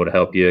may be able to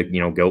help you.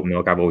 Goat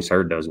milk, I've always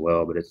heard does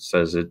well, but it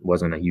says it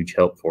wasn't a huge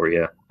help for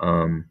you.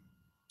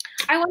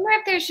 I wonder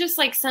if there's just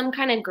like some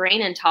kind of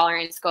grain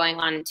intolerance going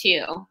on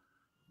too.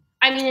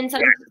 I mean, and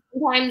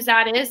sometimes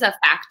that is a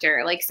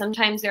factor. Like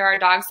sometimes there are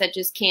dogs that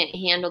just can't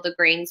handle the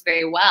grains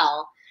very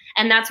well.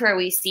 And that's where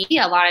we see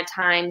a lot of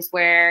times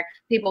where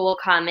people will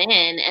come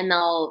in and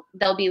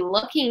they'll be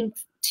looking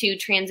to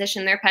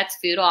transition their pet's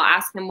food. I'll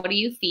ask them, what are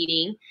you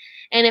feeding?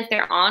 And if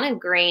they're on a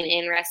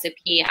grain-in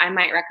recipe, I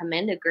might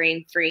recommend a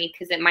grain-free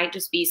because it might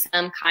just be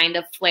some kind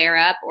of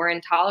flare-up or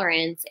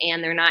intolerance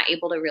and they're not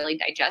able to really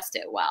digest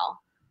it well.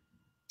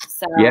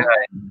 So yeah,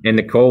 and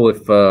Nicole,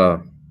 if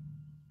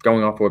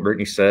going off what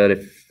Brittany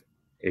said,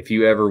 if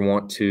you ever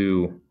want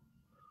to,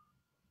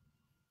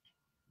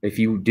 if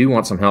you do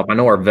want some help, I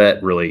know our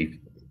vet really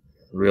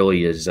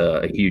is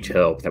a huge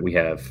help that we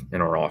have in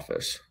our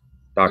office.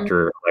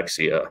 Dr.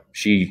 Alexia,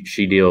 she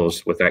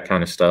deals with that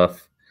kind of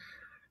stuff.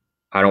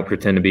 I don't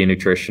pretend to be a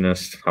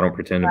nutritionist. I don't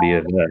pretend to be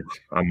a vet.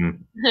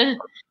 I'm,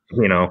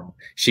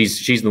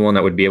 she's the one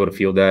that would be able to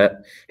field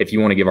that. If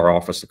you want to give our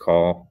office a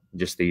call,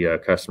 just the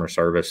customer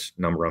service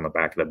number on the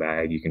back of the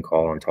bag, you can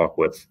call and talk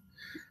with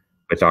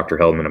Dr.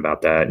 Heldman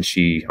about that. And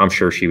I'm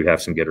sure she would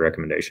have some good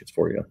recommendations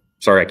for you.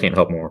 Sorry, I can't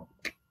help more.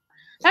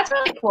 That's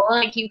really cool.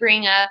 Like you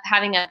bring up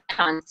having a vet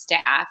on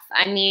staff.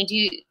 I mean,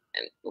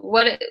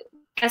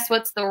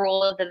 what's the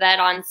role of the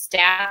vet on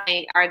staff?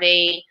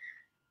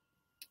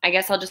 I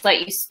guess I'll just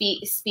let you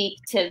speak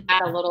to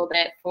that a little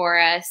bit for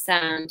us.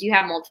 Do you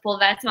have multiple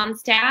vets on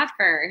staff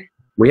or?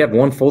 We have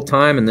one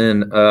full-time, and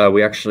then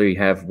we actually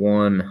have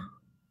one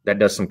that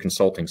does some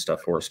consulting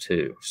stuff for us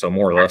too. So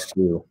more or less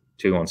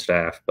two on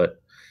staff, but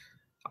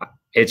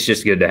it's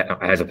just good to,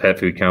 as a pet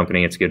food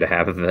company, it's good to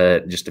have a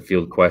vet just to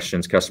field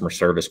questions, customer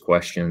service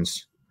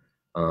questions,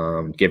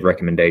 give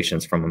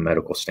recommendations from a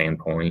medical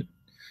standpoint.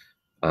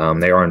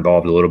 They are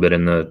involved a little bit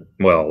a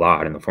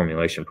lot in the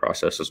formulation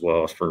process as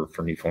well as for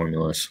new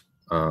formulas.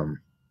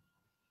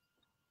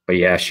 But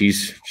yeah,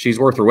 she's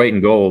worth her weight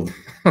in gold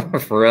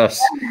for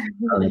us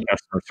in the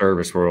customer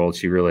service world.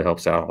 She really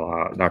helps out a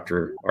lot.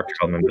 Dr.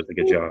 Feldman does a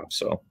good job.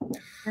 So.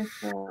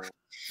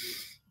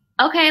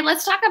 Okay,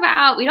 let's talk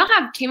about, we don't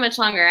have too much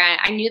longer.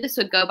 I knew this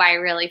would go by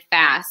really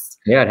fast.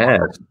 Yeah, it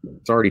has.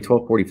 It's already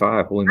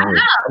 12:45. Holy moly.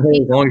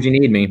 As long as you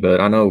need me, but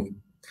I know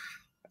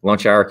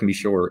lunch hour can be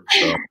short.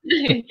 So.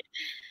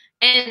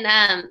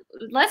 And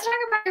let's talk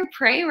about your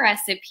prey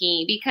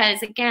recipe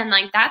because again,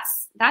 like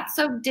that's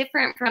so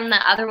different from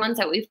the other ones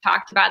that we've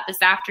talked about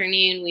this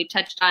afternoon. We've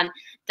touched on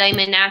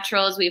Diamond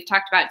Naturals. We've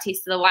talked about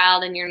Taste of the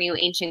Wild and your new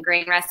Ancient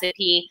Grain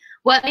recipe.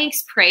 What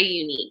makes prey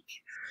unique?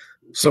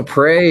 So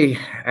prey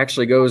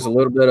actually goes a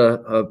little bit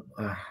of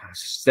a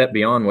step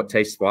beyond what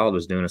Taste of the Wild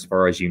was doing as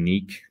far as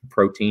unique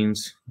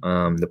proteins.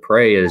 The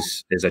prey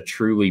is a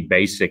truly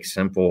basic,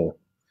 simple,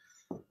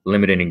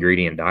 limited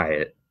ingredient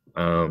diet.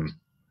 And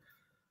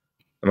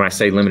when I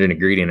say limited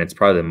ingredient, it's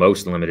probably the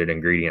most limited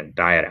ingredient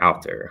diet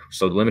out there.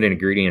 So limited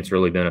ingredients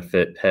really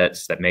benefit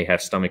pets that may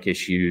have stomach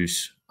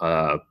issues,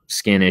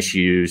 skin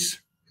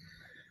issues,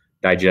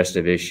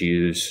 digestive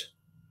issues.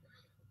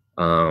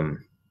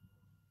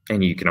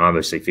 And you can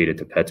obviously feed it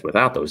to pets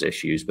without those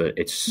issues, but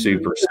it's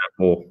super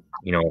simple.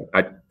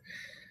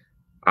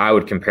 I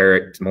would compare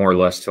it more or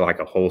less to like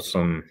a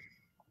wholesome,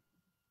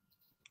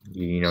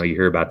 you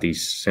hear about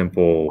these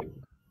simple,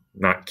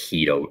 not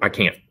keto. I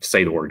can't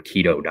say the word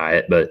keto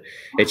diet, but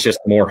it's just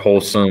more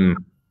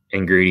wholesome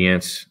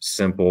ingredients,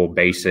 simple,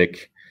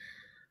 basic.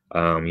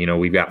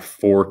 We've got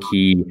 4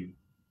 key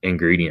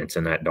ingredients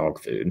in that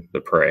dog food,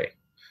 the prey.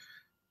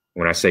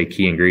 When I say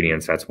key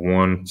ingredients, that's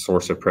 1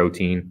 source of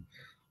protein,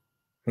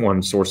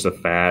 1 source of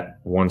fat,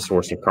 1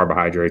 source of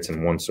carbohydrates,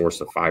 and 1 source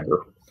of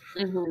fiber.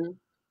 Mm-hmm.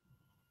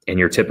 And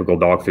your typical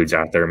dog foods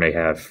out there may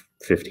have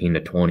 15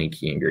 to 20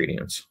 key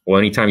ingredients. Well,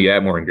 anytime you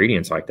add more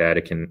ingredients like that,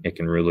 it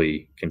can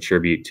really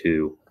contribute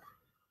to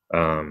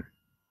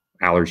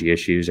allergy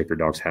issues if your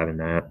dog's having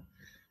that.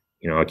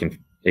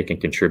 It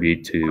can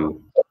contribute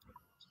to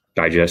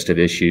digestive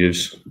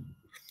issues.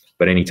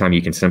 But anytime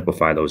you can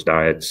simplify those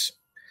diets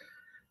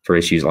for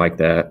issues like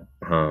that,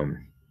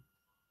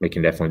 it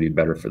can definitely be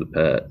better for the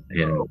pet.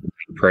 And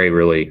prey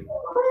really is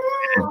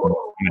a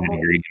limited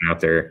ingredient out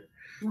there,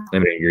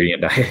 limited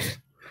ingredient diet.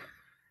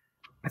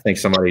 I think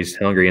somebody's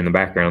hungry in the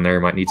background there,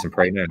 might need some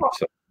prey now.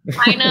 So.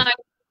 I know.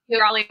 You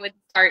probably would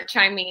start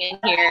chiming in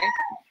here.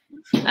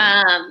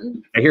 I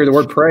hear the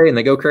word prey and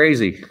they go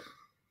crazy.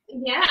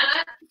 Yeah.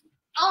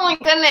 Oh my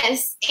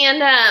goodness.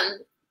 And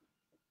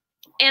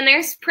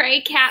there's prey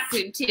cat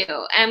food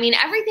too. I mean,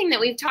 everything that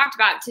we've talked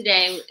about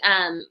today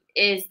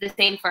is the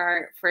same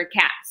for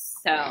cats.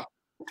 So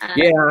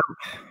yeah,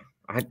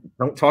 I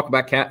don't talk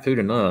about cat food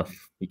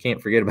enough. You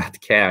can't forget about the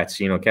cats.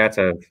 You know, cats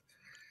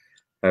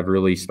have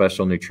really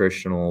special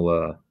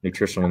nutritional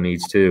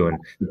needs too, and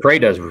the prey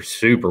does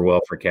super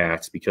well for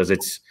cats because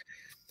it's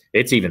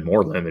even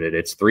more limited.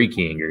 It's 3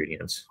 key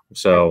ingredients.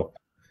 So,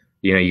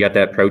 you know, you got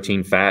that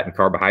protein, fat, and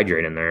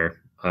carbohydrate in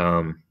there.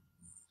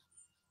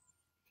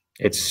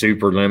 It's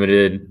super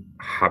limited,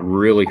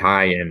 really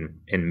high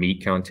in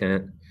meat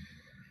content.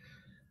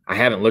 I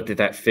haven't looked at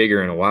that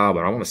figure in a while,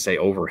 but I want to say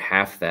over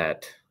half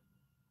that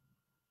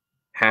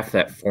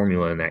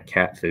formula in that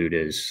cat food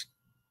is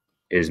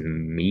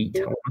meat.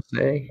 I want to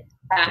say.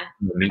 Yeah,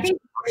 I think you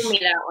told me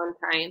that one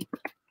time.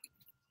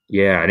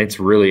 Yeah, and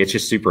it's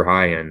just super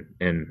high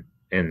in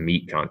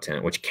meat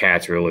content, which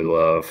cats really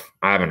love.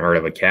 I haven't heard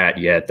of a cat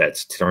yet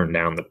that's turned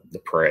down the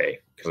prey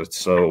because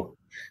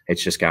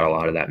it's just got a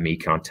lot of that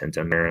meat content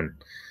in there, and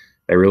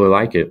they really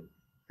like it.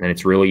 And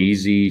it's really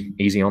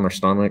easy on their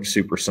stomach,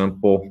 super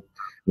simple.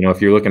 You know,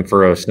 if you're looking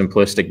for a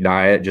simplistic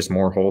diet, just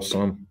more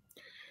wholesome,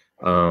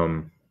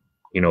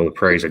 you know, the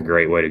prey is a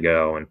great way to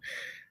go. And,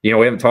 you know,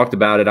 we haven't talked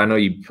about it. I know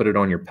you put it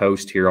on your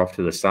post here off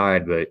to the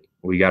side, but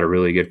we got a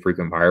really good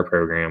frequent buyer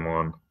program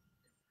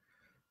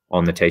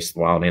on the Taste of the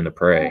Wild and the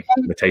prey.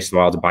 The Taste of the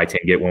Wild's a buy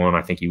 10, get one.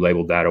 I think you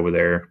labeled that over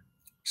there.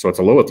 So it's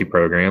a loyalty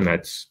program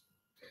that's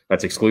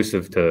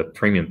exclusive to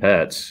Premium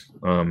Pets.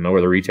 No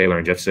other retailer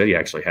in Jeff City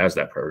actually has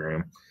that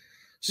program.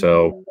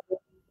 So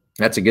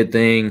that's a good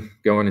thing.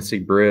 Go in and see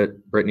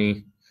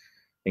Brittany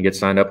and get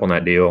signed up on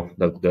that deal.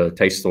 The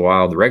Taste of the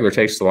Wild, the regular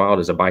Taste of the Wild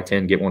is a buy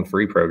 10, get one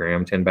free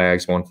program, 10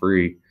 bags, one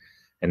free.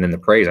 And then the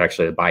prey is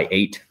actually a buy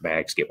 8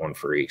 bags, get one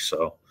free.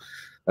 So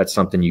that's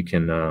something you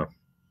can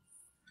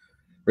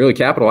really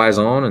capitalize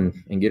on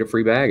and get a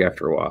free bag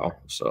after a while.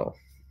 So,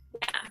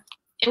 yeah.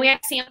 And we have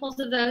samples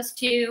of those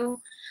too.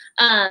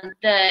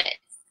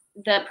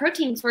 The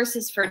protein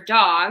sources for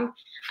dog,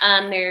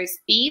 there's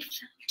beef,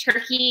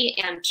 turkey,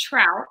 and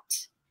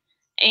trout.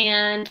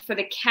 And for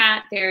the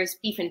cat, there's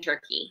beef and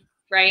turkey,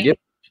 right?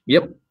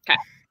 Yep. Okay.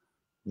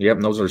 Yep.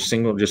 And those are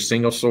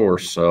single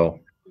source. So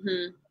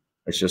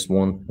it's just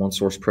one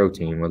source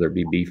protein, whether it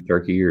be beef,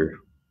 turkey, or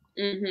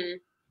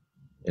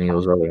any of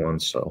those other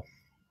ones. So.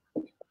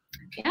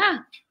 Yeah.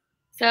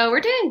 So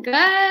we're doing good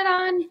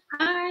on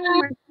time.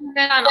 We're doing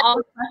good on all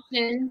the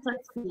questions.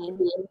 Let's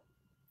see.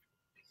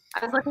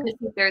 I was looking to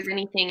see if there's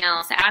anything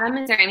else. Adam,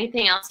 is there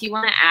anything else you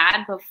want to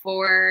add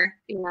before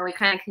we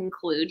kind of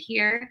conclude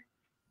here?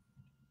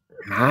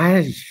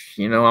 I'm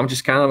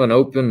just kind of an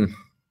open.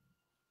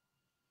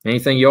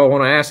 Anything y'all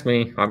want to ask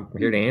me, I'm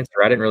here to answer.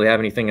 I didn't really have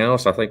anything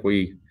else. I think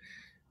we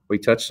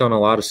touched on a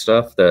lot of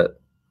stuff that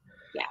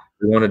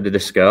we wanted to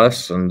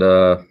discuss, and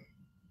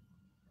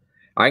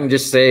I can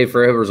just say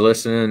for whoever's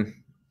listening,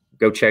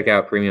 go check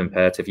out Premium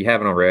Pets if you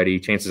haven't already.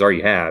 Chances are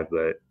you have,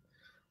 but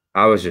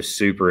I was just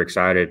super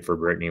excited for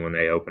Brittany when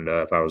they opened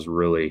up. I was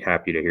really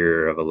happy to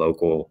hear of a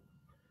local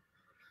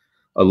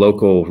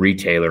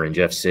retailer in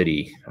Jeff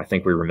City. I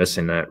think we were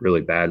missing that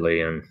really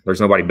badly, and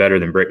there's nobody better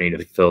than Brittany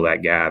to fill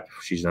that gap.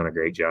 She's done a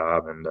great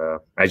job, and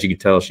as you can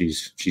tell,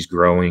 she's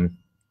growing.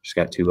 She's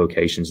got 2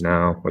 locations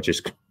now, which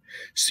is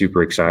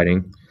super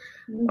exciting.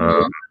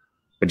 But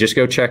just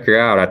go check her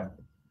out.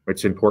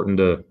 It's important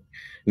to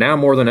now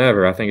more than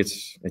ever. I think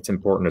it's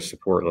important to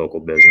support local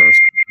business.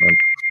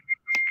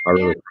 I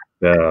really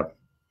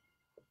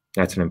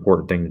that's an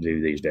important thing to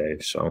do these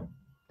days. So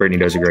Brittany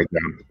does a great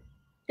job.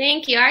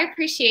 Thank you. I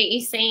appreciate you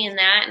saying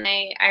that, and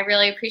I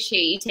really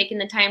appreciate you taking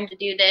the time to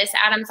do this.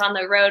 Adam's on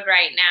the road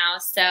right now,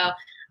 so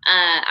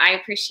I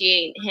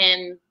appreciate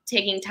him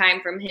taking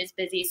time from his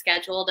busy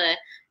schedule to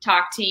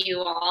talk to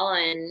you all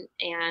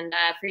and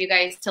for you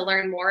guys to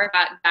learn more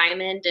about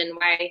Diamond and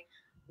why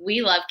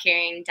we love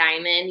carrying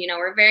Diamond. You know,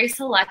 we're very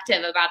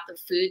selective about the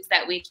foods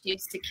that we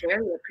choose to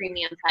carry with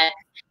Premium Pet.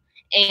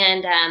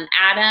 And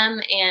Adam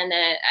and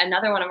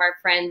another one of our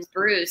friends,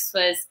 Bruce,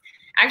 was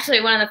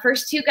actually one of the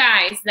first 2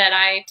 guys that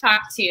I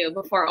talked to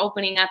before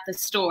opening up the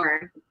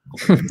store.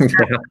 I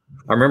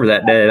remember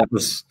that day. That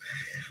was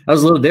a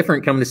little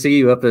different coming to see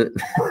you up at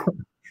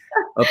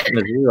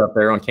Mizzou up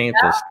there on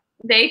campus. Yeah,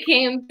 they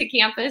came to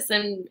campus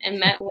and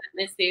met with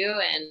Mizzou,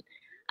 and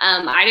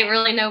I didn't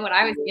really know what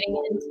I was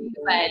getting into,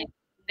 but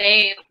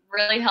they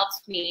really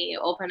helped me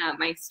open up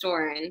my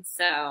store, and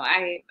so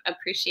I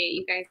appreciate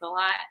you guys a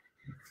lot.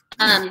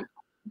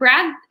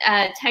 Brad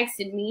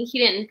texted me. He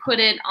didn't put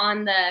it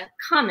on the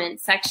comment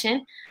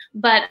section,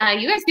 but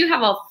you guys do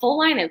have a full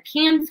line of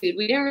canned food.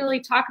 We didn't really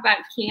talk about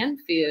canned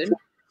food.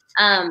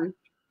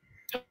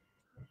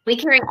 We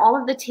carry all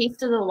of the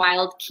Taste of the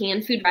Wild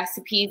canned food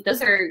recipes.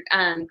 Those are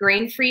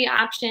grain-free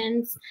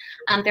options.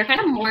 They're kind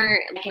of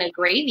more like a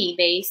gravy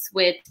base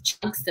with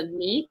chunks of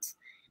meat.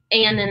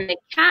 And then the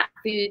cat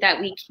food that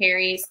we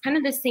carry is kind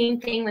of the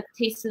same thing with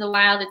Taste of the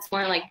Wild. It's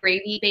more like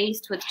gravy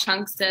based with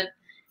chunks of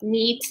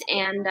meat,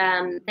 and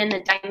then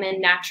the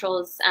Diamond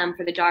Naturals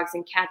for the dogs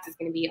and cats is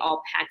going to be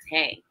all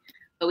pate.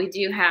 But we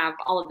do have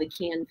all of the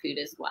canned food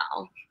as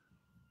well.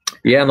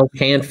 Yeah, and those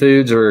canned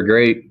foods are a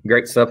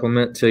great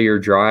supplement to your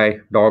dry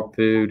dog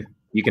food.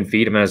 You can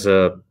feed them as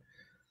a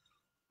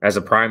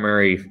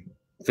primary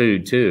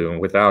food too,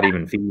 without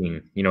even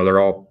feeding. You know, they're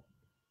all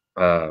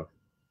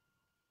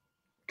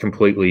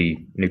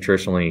completely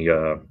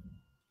nutritionally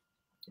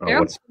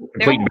what's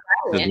complete is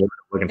what I'm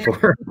looking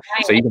for.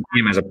 So you can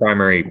feed them as a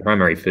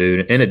primary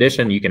food. In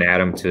addition, you can add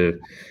them to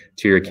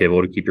your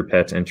kibble to keep your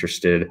pets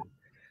interested.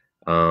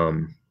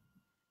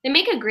 They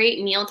make a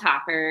great meal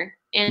topper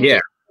and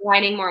just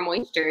providing more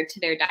moisture to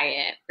their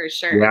diet for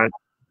sure.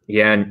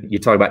 Yeah, and you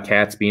talk about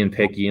cats being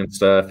picky and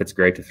stuff. It's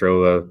great to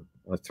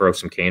throw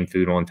some canned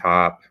food on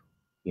top.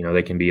 You know,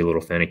 they can be a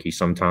little finicky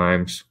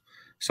sometimes.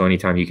 So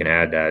anytime you can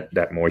add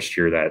that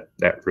moisture,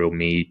 that real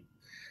meat,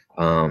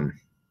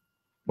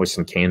 with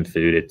some canned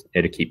food,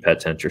 it'll keep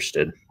pets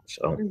interested.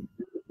 So.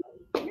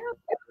 Okay,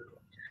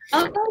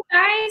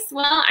 guys.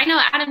 Well, I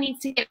know Adam needs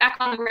to get back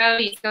on the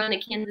road. He's going to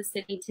Kansas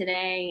City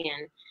today.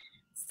 And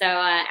so,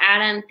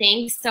 Adam,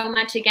 thanks so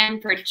much again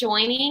for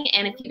joining.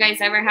 And if you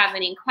guys ever have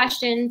any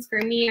questions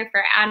for me or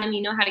for Adam,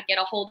 you know how to get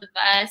a hold of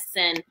us.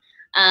 And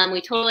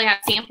we totally have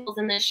samples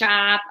in the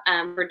shop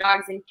for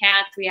dogs and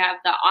cats. We have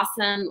the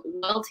awesome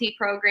loyalty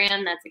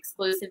program that's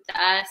exclusive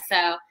to us.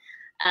 So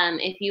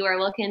if you are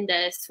looking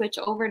to switch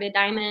over to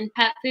Diamond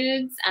Pet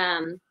Foods,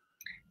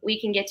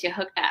 we can get you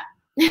hooked up.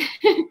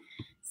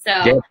 So,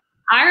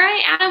 all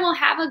right, Adam, we'll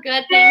have a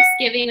good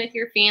Thanksgiving with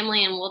your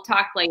family, and we'll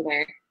talk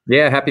later.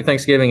 Yeah, happy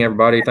Thanksgiving,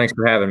 everybody. Thanks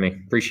for having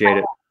me. Appreciate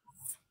it.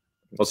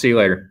 We'll see you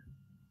later.